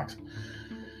stocks.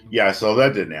 Yeah, so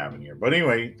that didn't happen here. But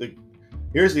anyway,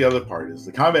 here's the other part, is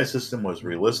the combat system was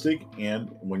realistic, and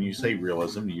when you say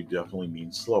realism, you definitely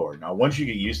mean slower. Now, once you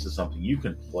get used to something, you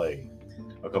can play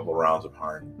a couple of rounds of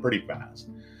Hârn pretty fast.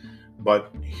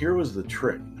 But here was the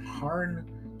trick. Hârn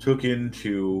took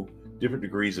into different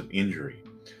degrees of injury.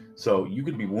 So you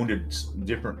could be wounded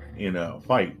different in a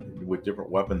fight with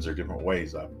different weapons or different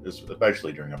ways,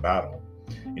 especially during a battle.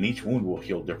 And each wound will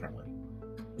heal differently.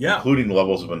 Yeah. Including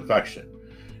levels of infection.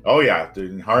 Oh yeah,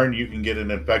 in Hârn you can get an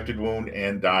infected wound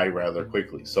and die rather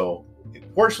quickly. So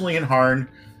fortunately in Hârn,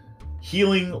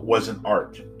 healing was an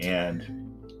art.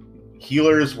 And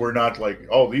healers were not like,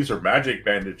 oh, these are magic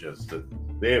bandages that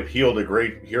they have healed a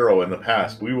great hero in the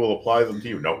past. We will apply them to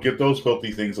you. No, get those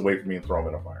filthy things away from me and throw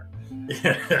them in a fire.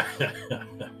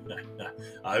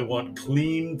 I want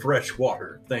clean, fresh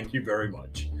water. Thank you very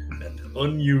much. And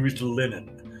unused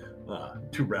linen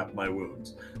to wrap my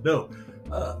wounds. No,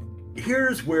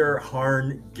 here's where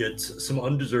Hârn gets some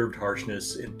undeserved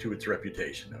harshness into its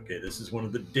reputation. Okay, this is one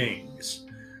of the dings.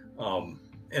 And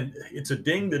it's a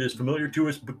ding that is familiar to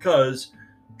us because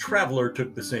Traveler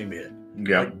took the same hit.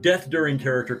 Yeah. Like death during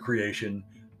character creation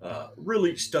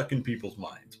really stuck in people's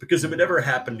minds. Because if it ever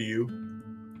happened to you,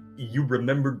 you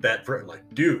remembered that for, like,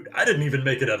 dude, I didn't even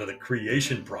make it out of the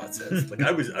creation process. Like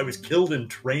I was killed in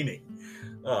training.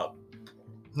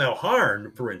 Now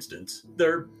Hârn, for instance,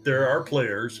 there are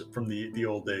players from the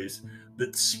old days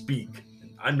that speak.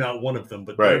 I'm not one of them,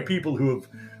 but there are people who have,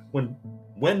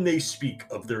 when they speak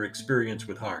of their experience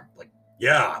with Hârn,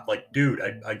 dude,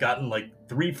 I got in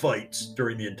 3 fights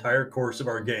during the entire course of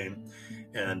our game.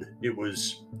 And it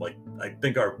was I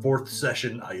think our 4th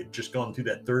session, I had just gone through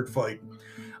that 3rd fight.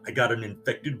 I got an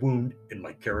infected wound and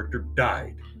my character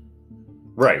died.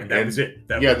 Right. And that was it.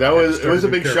 It was a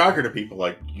big shocker to people.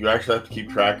 Like, you actually have to keep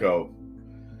track of,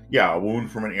 a wound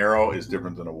from an arrow is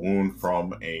different than a wound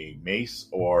from a mace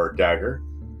or dagger.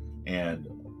 And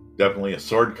definitely a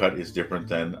sword cut is different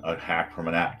than a hack from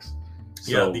an axe.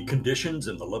 So, the conditions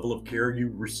and the level of care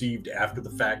you received after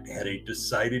the fact had a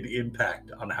decided impact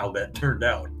on how that turned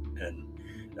out. And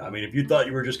I mean, if you thought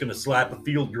you were just going to slap a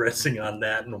field dressing on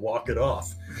that and walk it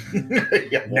off.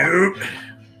 Nope.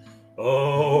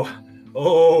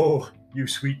 Oh, you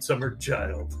sweet summer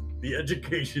child. The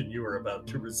education you are about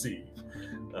to receive.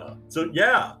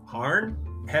 Hârn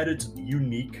had its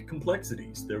unique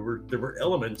complexities. There were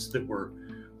elements that were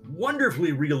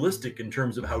wonderfully realistic in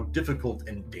terms of how difficult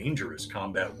and dangerous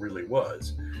combat really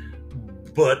was.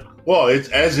 But well, it's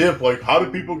as if like, how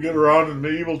do people get around in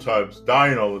medieval times,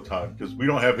 dying all the time? Because we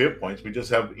don't have hit points. We just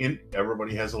have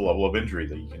everybody has a level of injury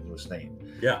that you can sustain,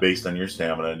 based on your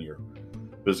stamina and your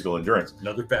physical endurance.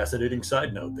 Another fascinating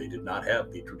side note: they did not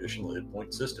have the traditional hit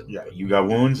point system. Yeah, you got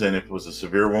wounds, and if it was a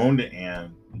severe wound,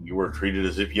 and you were treated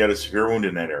as if you had a severe wound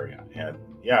in that area, and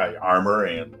armor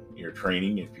and your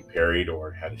training, if you parried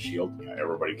or had a shield,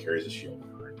 everybody carries a shield.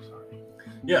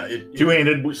 Yeah,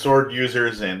 two-handed sword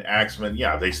users and axemen,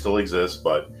 they still exist,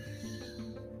 but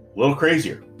a little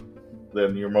crazier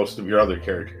than most of your other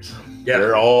characters. Yeah,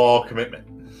 they're all commitment.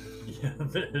 Yeah,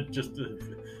 just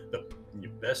the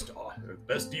best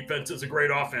defense is a great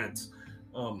offense.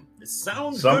 It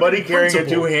sounds somebody carrying a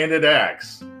two-handed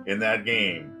axe in that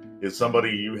game is somebody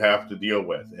you have to deal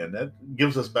with, and that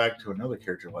gives us back to another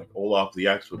character like Olaf the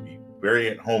Axe would be very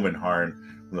at home in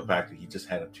Hârn from the fact that he just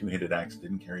had a two-handed axe,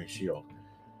 didn't carry a shield.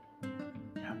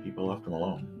 People left him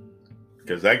alone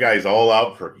because that guy's he's all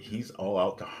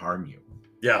out to harm you.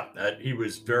 Yeah, he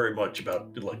was very much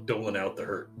about like doling out the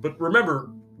hurt. But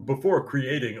remember, before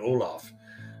creating Olaf,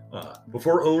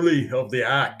 before Oli of the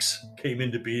Axe came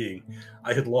into being,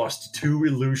 I had lost 2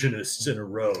 illusionists in a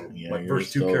row. My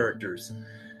first 2 characters.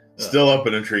 Still up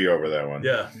in a tree over that one.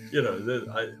 Yeah,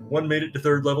 one made it to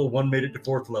 3rd level, one made it to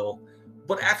 4th level.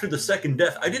 But after the second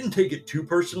death, I didn't take it too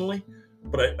personally.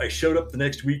 But I showed up the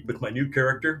next week with my new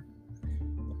character.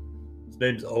 His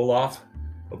name's Olaf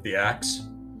of the Axe.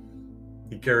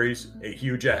 He carries a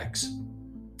huge axe.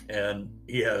 And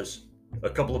he has a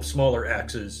couple of smaller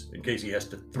axes in case he has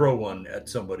to throw one at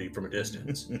somebody from a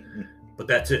distance. But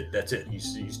that's it.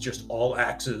 He's just all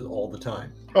axes all the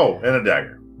time. Oh, and a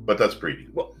dagger. But that's pretty.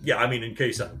 Well, yeah, I mean, in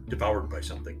case I'm devoured by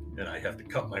something and I have to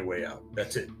cut my way out.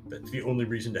 That's it. That's the only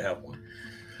reason to have one.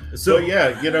 So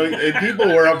people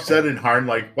were upset in Hârn,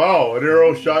 like, wow, an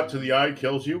arrow shot to the eye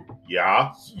kills you.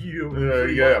 Yeah,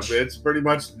 it's pretty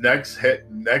much neck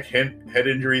head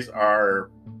injuries are.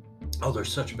 Oh, they're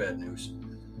such bad news.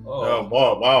 Oh,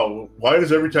 wow! Why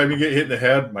does every time you get hit in the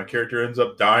head, my character ends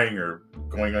up dying or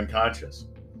going unconscious?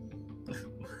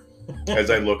 As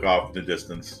I look off in the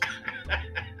distance.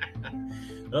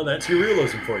 Well, that's your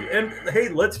realism for you. And hey,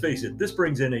 let's face it, this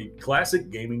brings in a classic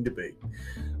gaming debate.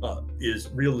 Is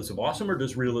realism awesome or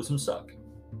does realism suck?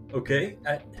 Okay?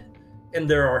 And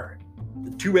there are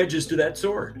 2 edges to that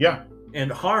sword. Yeah. And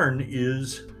Hârn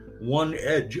is one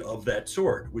edge of that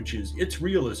sword, which is its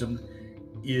realism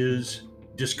is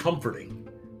discomforting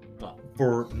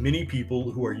for many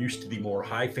people who are used to the more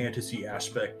high fantasy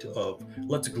aspect of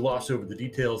let's gloss over the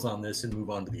details on this and move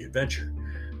on to the adventure.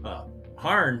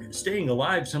 Hârn, staying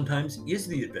alive sometimes is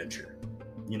the adventure.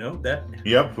 That.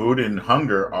 Yep, food and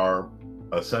hunger are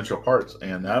essential parts,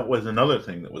 and that was another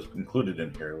thing that was included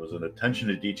in here. It was an attention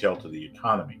to detail to the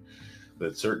economy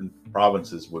that certain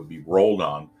provinces would be rolled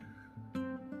on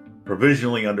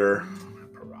provisionally under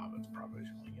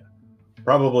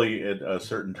probably at a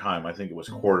certain time. I think it was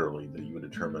quarterly that you would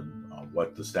determine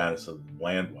what the status of the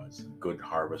land was. Good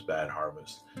harvest, bad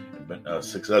harvest, and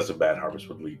successive bad harvest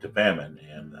would lead to famine,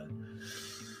 and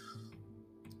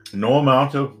no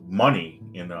amount of money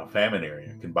in a famine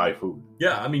area can buy food.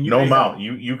 Yeah, I mean, no amount.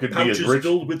 You could be as rich,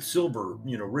 filled with silver.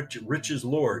 Rich as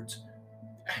lords.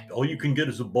 All you can get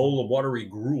is a bowl of watery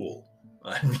gruel.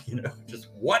 Just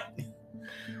what?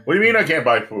 What do you mean I can't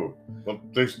buy food? Well,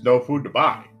 there's no food to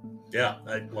buy. Yeah,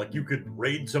 you could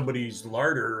raid somebody's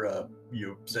larder.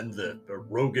 You send the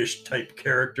roguish type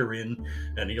character in,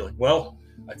 and you're like, well,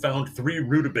 I found 3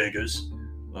 rutabagas.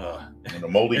 And a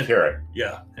moldy carrot.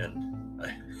 Yeah, and.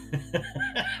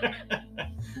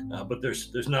 But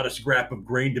there's not a scrap of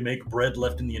grain to make bread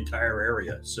left in the entire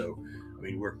area. So, I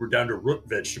mean, we're down to root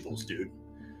vegetables, dude.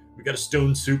 We got to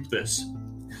stone soup this.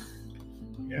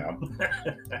 Yeah.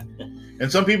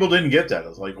 And some people didn't get that.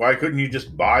 It's like, why couldn't you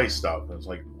just buy stuff? And it's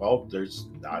like, well, there's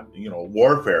not,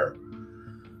 warfare.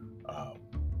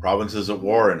 Provinces at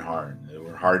war in Hârn. It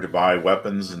were hard to buy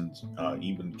weapons and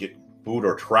even get food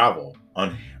or travel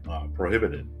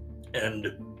prohibited.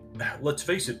 And let's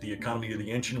face it, the economy of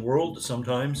the ancient world,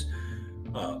 sometimes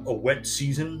a wet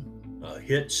season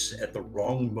hits at the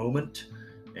wrong moment,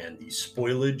 and the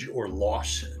spoilage or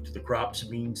loss to the crops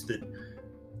means that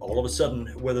all of a sudden,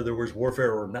 whether there was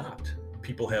warfare or not,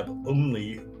 people have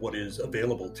only what is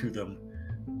available to them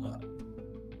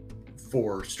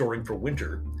for storing for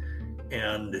winter.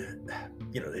 And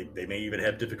they may even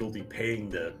have difficulty paying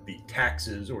the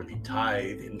taxes or the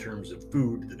tithe in terms of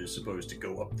food that is supposed to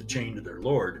go up the chain to their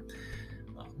lord.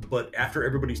 But after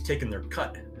everybody's taken their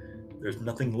cut, there's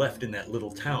nothing left in that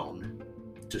little town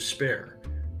to spare.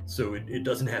 So it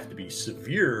doesn't have to be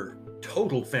severe,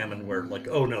 total famine where like,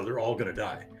 oh no, they're all going to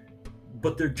die.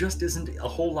 but there just isn't a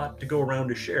whole lot to go around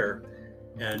to share.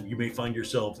 And you may find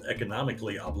yourselves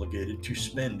economically obligated to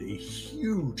spend a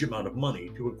huge amount of money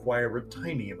to acquire a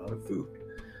tiny amount of food.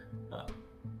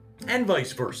 And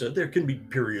vice versa, there can be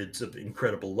periods of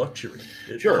incredible luxury.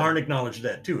 Sure. Hârn acknowledged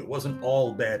that too. It wasn't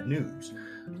all bad news.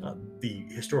 The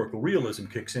historical realism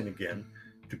kicks in again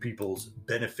to people's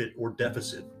benefit or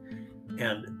deficit.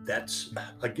 And that's,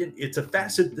 again, it's a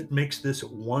facet that makes this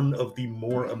one of the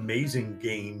more amazing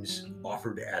games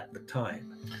offered at the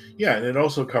time. Yeah, and it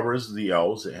also covers the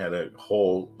elves. It had a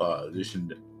whole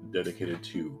edition dedicated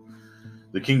to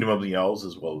the kingdom of the elves,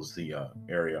 as well as the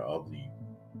area of the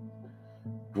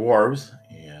dwarves.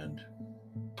 And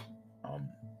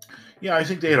yeah, I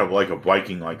think they had a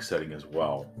Viking-like setting as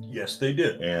well. Yes, they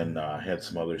did. And had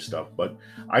some other stuff, but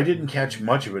I didn't catch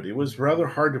much of it. It was rather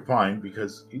hard to find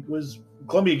because it was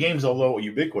Columbia Games, although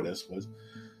ubiquitous, was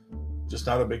just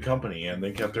not a big company, and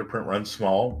they kept their print runs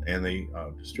small, and they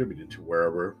distributed to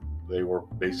wherever they were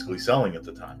basically selling at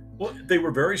the time. Well, they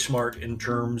were very smart in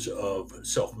terms of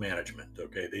self-management,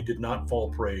 okay? They did not fall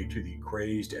prey to the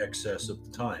crazed excess of the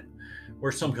time,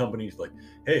 where some companies like,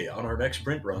 hey, on our next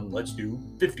print run, let's do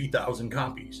 50,000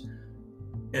 copies.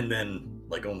 And then,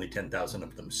 like, only 10,000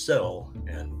 of them sell,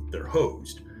 and they're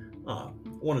hosed.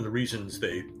 One of the reasons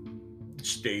they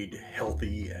stayed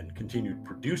healthy and continued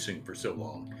producing for so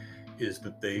long is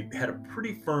that they had a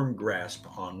pretty firm grasp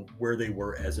on where they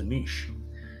were as a niche.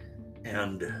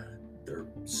 And their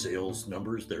sales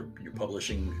numbers, your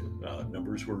publishing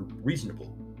numbers were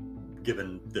reasonable,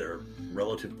 given their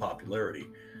relative popularity.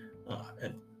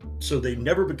 And so they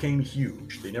never became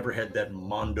huge. They never had that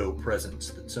mondo presence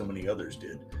that so many others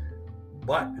did.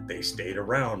 But they stayed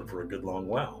around for a good long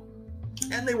while.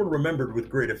 And they were remembered with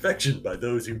great affection by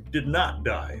those who did not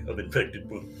die of infected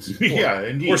wounds. Yeah,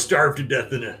 indeed. Or starved to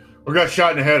death in it. Or got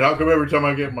shot in the head. How come every time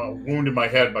I get my wound in my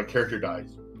head, my character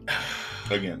dies?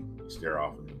 Again, stare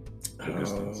off in the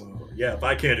distance. Yeah, if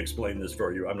I can't explain this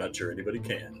for you, I'm not sure anybody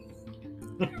can.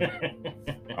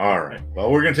 All right.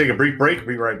 Well, we're going to take a brief break.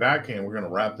 Be right back, and we're going to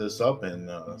wrap this up and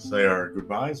say our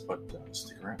goodbyes, but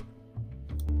stick around.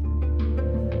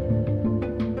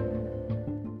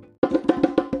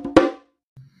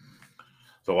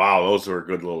 So, wow, those were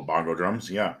good little bongo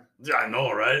drums. Yeah. I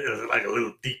know, right? It was like a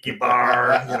little tiki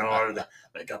bar,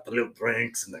 they got the little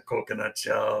drinks and the coconut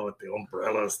shell with the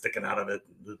umbrella sticking out of it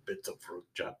and the bits of fruit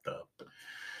chopped up.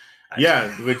 Yeah,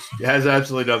 which has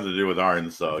absolutely nothing to do with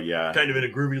Hârn, so yeah. Kind of in a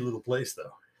groovy little place,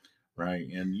 though. Right,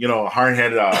 and Hârn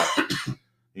had a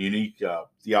unique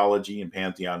theology and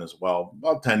pantheon as well.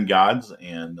 About 10 gods,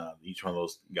 and each one of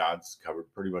those gods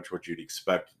covered pretty much what you'd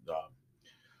expect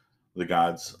the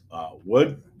gods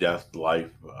would: death,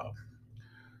 life,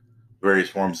 various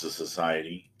forms of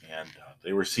society, and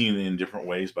they were seen in different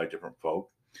ways by different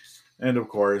folk. And of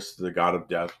course, the god of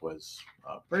death was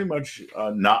pretty much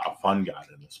not a fun god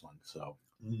in this one. So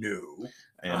no,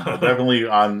 and definitely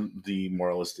on the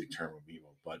moralistic term of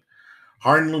evil. But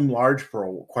Hârn loomed large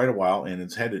for quite a while, and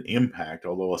it's had an impact,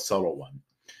 although a subtle one.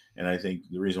 And I think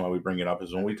the reason why we bring it up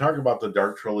is when we talk about the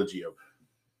Dark Trilogy of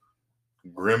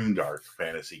grimdark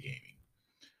fantasy gaming.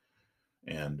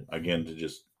 And again, to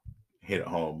just hit it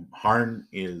home, Hârn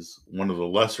is one of the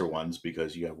lesser ones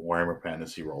because you have Warhammer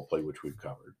Fantasy Roleplay, which we've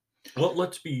covered. Well,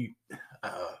 let's be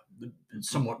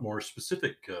somewhat more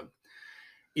specific.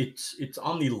 It's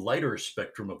on the lighter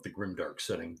spectrum of the grimdark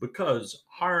setting because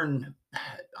Hârn,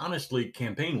 honestly,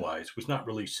 campaign-wise, was not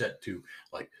really set to,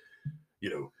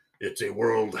 it's a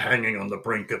world hanging on the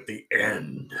brink of the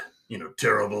end.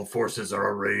 Terrible forces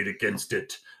are arrayed against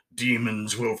it.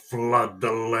 Demons will flood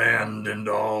the land and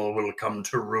all will come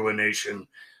to ruination.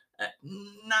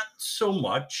 Not so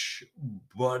much,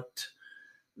 but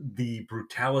the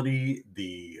brutality,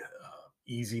 the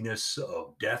easiness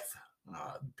of death,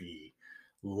 the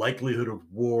likelihood of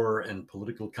war and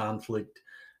political conflict,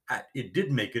 it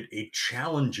did make it a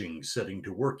challenging setting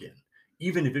to work in,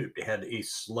 even if it had a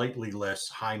slightly less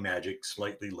high magic,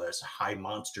 slightly less high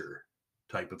monster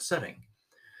type of setting.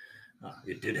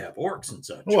 It did have orcs and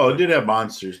such. Well, it did have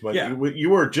monsters, but yeah. You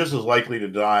were just as likely to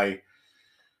die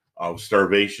of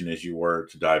starvation as you were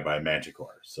to die by a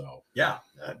manticore. So yeah,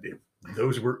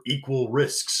 those were equal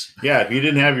risks. Yeah, if you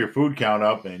didn't have your food count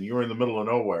up and you were in the middle of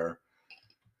nowhere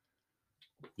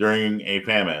during a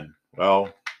famine,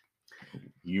 well,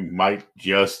 you might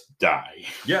just die.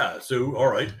 Yeah, so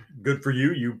all right, good for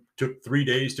you. You took 3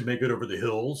 days to make it over the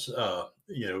hills.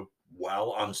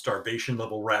 While on starvation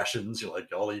level rations,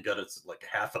 all you got is like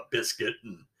half a biscuit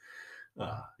and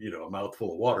a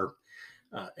mouthful of water.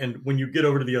 And when you get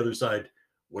over to the other side,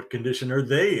 what condition are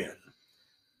they in?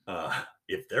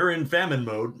 If they're in famine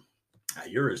mode,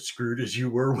 You're as screwed as you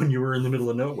were when you were in the middle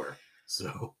of nowhere.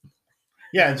 So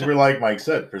Yeah, it's like Mike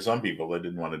said, for some people, they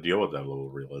didn't want to deal with that level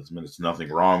of realism, and it's nothing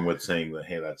wrong with saying that,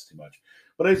 hey, that's too much.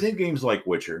 But I think games like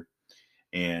Witcher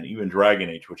and even Dragon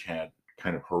Age, which had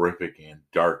kind of horrific and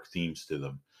dark themes to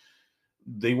them,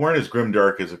 they weren't as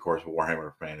grimdark as, of course,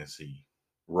 Warhammer Fantasy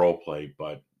roleplay,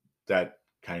 but that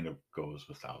kind of goes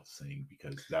without saying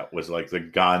because that was like the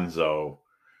gonzo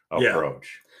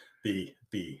approach. The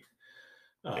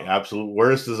absolute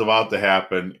worst is about to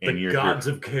happen, and the gods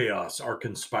of chaos are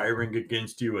conspiring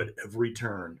against you at every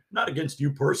turn. Not against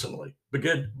you personally,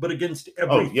 but against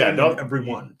everything and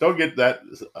everyone. Don't get that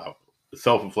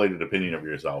self-inflated opinion of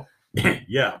yourself.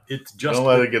 Yeah, it's just don't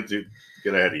let it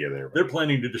get ahead of you there. They're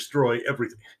planning to destroy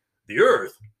everything, the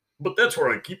Earth, but that's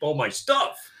where I keep all my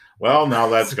stuff. Well, now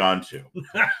that's gone too.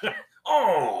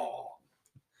 Oh,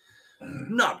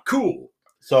 not cool.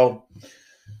 So,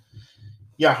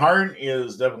 yeah, Hârn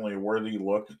is definitely a worthy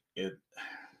look.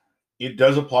 It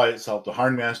does apply itself. The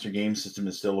Hârnmaster game system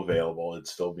is still available. It's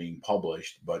still being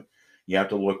published, but you have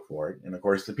to look for it. And of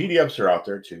course, the PDFs are out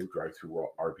there too. Drive-Through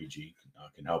RPG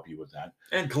can help you with that.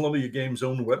 And Columbia Games'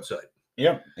 own website.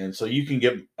 Yep. And so you can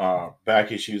get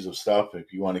back issues of stuff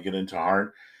if you want to get into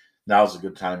Hârn. Now's a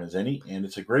good time as any. And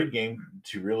it's a great game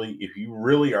to really, if you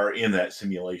really are in that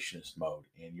simulationist mode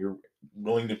and you're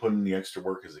willing to put in the extra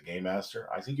work as a game master,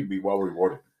 I think you'd be well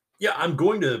rewarded. Yeah, I'm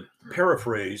going to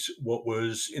paraphrase what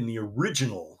was in the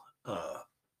original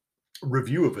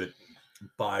review of it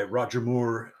by Roger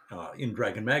Moore in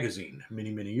Dragon Magazine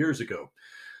many, many years ago,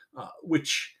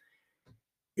 which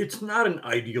it's not an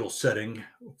ideal setting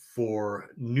for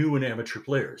new and amateur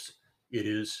players. It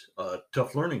is a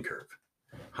tough learning curve.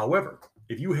 However,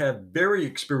 if you have very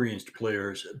experienced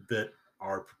players that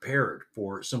are prepared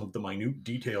for some of the minute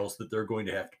details that they're going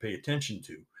to have to pay attention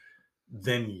to,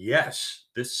 then yes,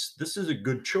 this is a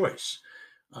good choice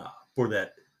for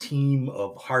that team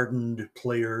of hardened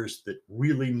players that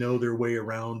really know their way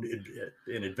around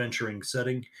an adventuring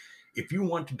setting. If you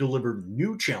want to deliver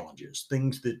new challenges,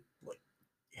 things that, like,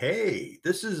 hey,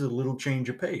 this is a little change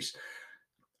of pace,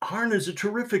 Hârn is a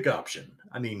terrific option.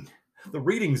 I mean, the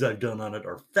readings I've done on it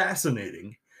are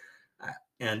fascinating,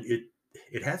 and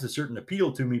it has a certain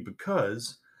appeal to me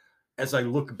because as I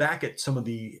look back at some of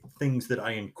the things that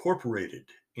I incorporated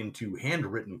into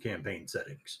handwritten campaign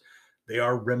settings, they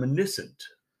are reminiscent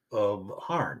of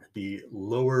Hârn. The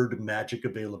lowered magic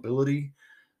availability,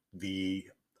 the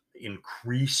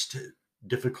increased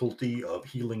difficulty of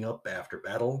healing up after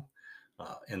battle,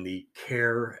 and the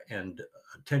care and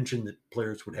attention that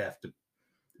players would have to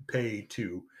pay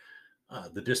to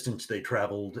the distance they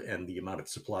traveled and the amount of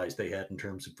supplies they had in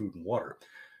terms of food and water.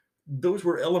 Those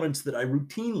were elements that I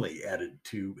routinely added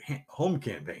to home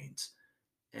campaigns.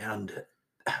 And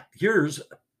here's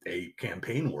a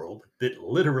campaign world that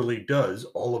literally does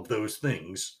all of those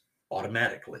things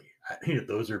automatically.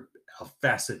 Those are a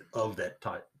facet of that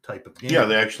type of game. Yeah,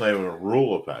 they actually have a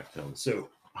rule effect. So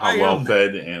how well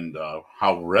fed and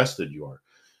how rested you are.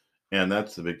 And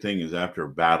that's the big thing is after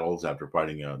battles, after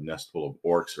fighting a nest full of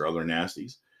orcs or other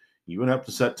nasties, you would have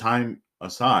to set time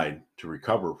aside to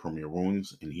recover from your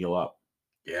wounds and heal up.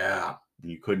 Yeah.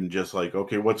 You couldn't just like,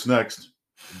 okay, what's next?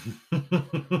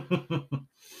 Oh,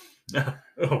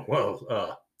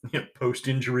 well,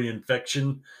 post-injury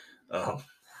infection. Well,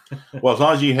 as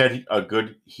long as you had a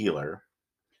good healer,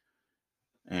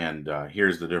 and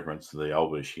here's the difference, the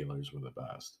elvish healers were the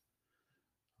best.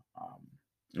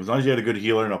 As long as you had a good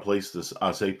healer and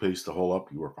a safe place to hole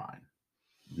up, you were fine,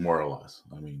 more or less.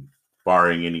 I mean,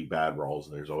 barring any bad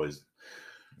rolls, there's always.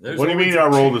 What do you mean I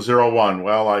rolled a 0-1?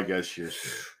 Well, I guess you're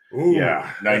scared. Ooh.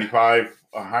 Yeah, 95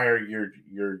 higher, you're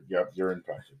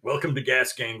infected. Welcome to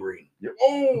gas gangrene.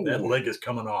 Oh, that leg is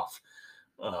coming off.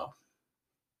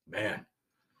 Man,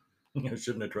 I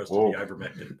shouldn't have trusted the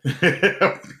ivermectin.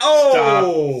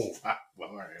 Oh, Stop.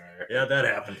 Well, all right. Yeah, that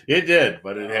happened. It did,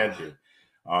 but it had to.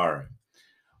 All right.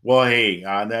 Well, hey,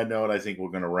 on that note, I think we're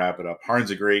going to wrap it up.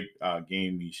 Hârn's a great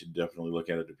game. You should definitely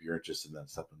look at it if you're interested in that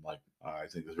stuff. And I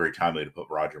think it's very timely to put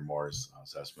Roger Moore's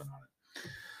assessment on it.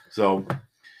 So,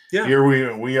 yeah, here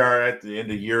we are at the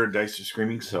end of year Dice Are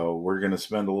Screaming. So we're going to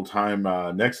spend a little time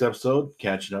next episode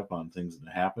catching up on things that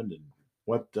happened and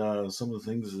what some of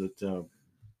the things that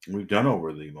we've done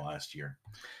over the last year.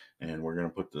 And we're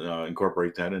going to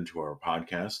incorporate that into our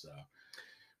podcast.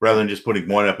 Rather than just putting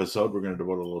one episode, we're going to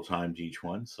devote a little time to each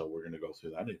one. So we're going to go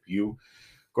through that. If you,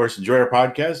 of course, enjoy our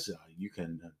podcast, you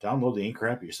can download the Anchor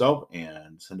app yourself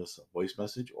and send us a voice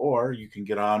message. Or you can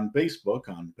get on the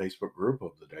Facebook group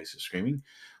of the Dice Are Screaming.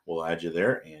 We'll add you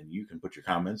there, and you can put your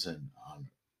comments in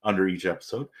under each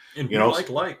episode. And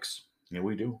likes. Yeah,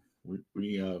 we do. We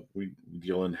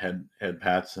deal in head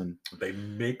pats and They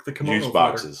make the kimono juice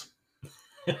flutter. boxes.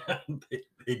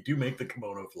 they do make the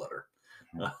kimono flutter.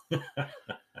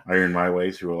 I earn my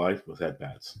way through a life with head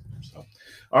pats. So,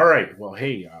 all right. Well,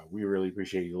 hey, we really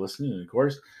appreciate you listening, and of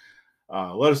course,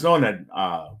 let us know that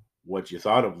what you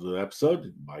thought of the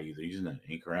episode by either using an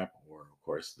Anchor app or, of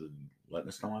course, letting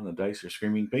us know on the Dice or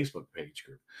Screaming Facebook page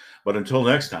group. But until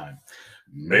next time,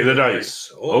 may the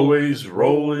dice always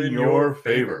roll in your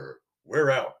favor. We're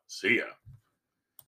out. See ya.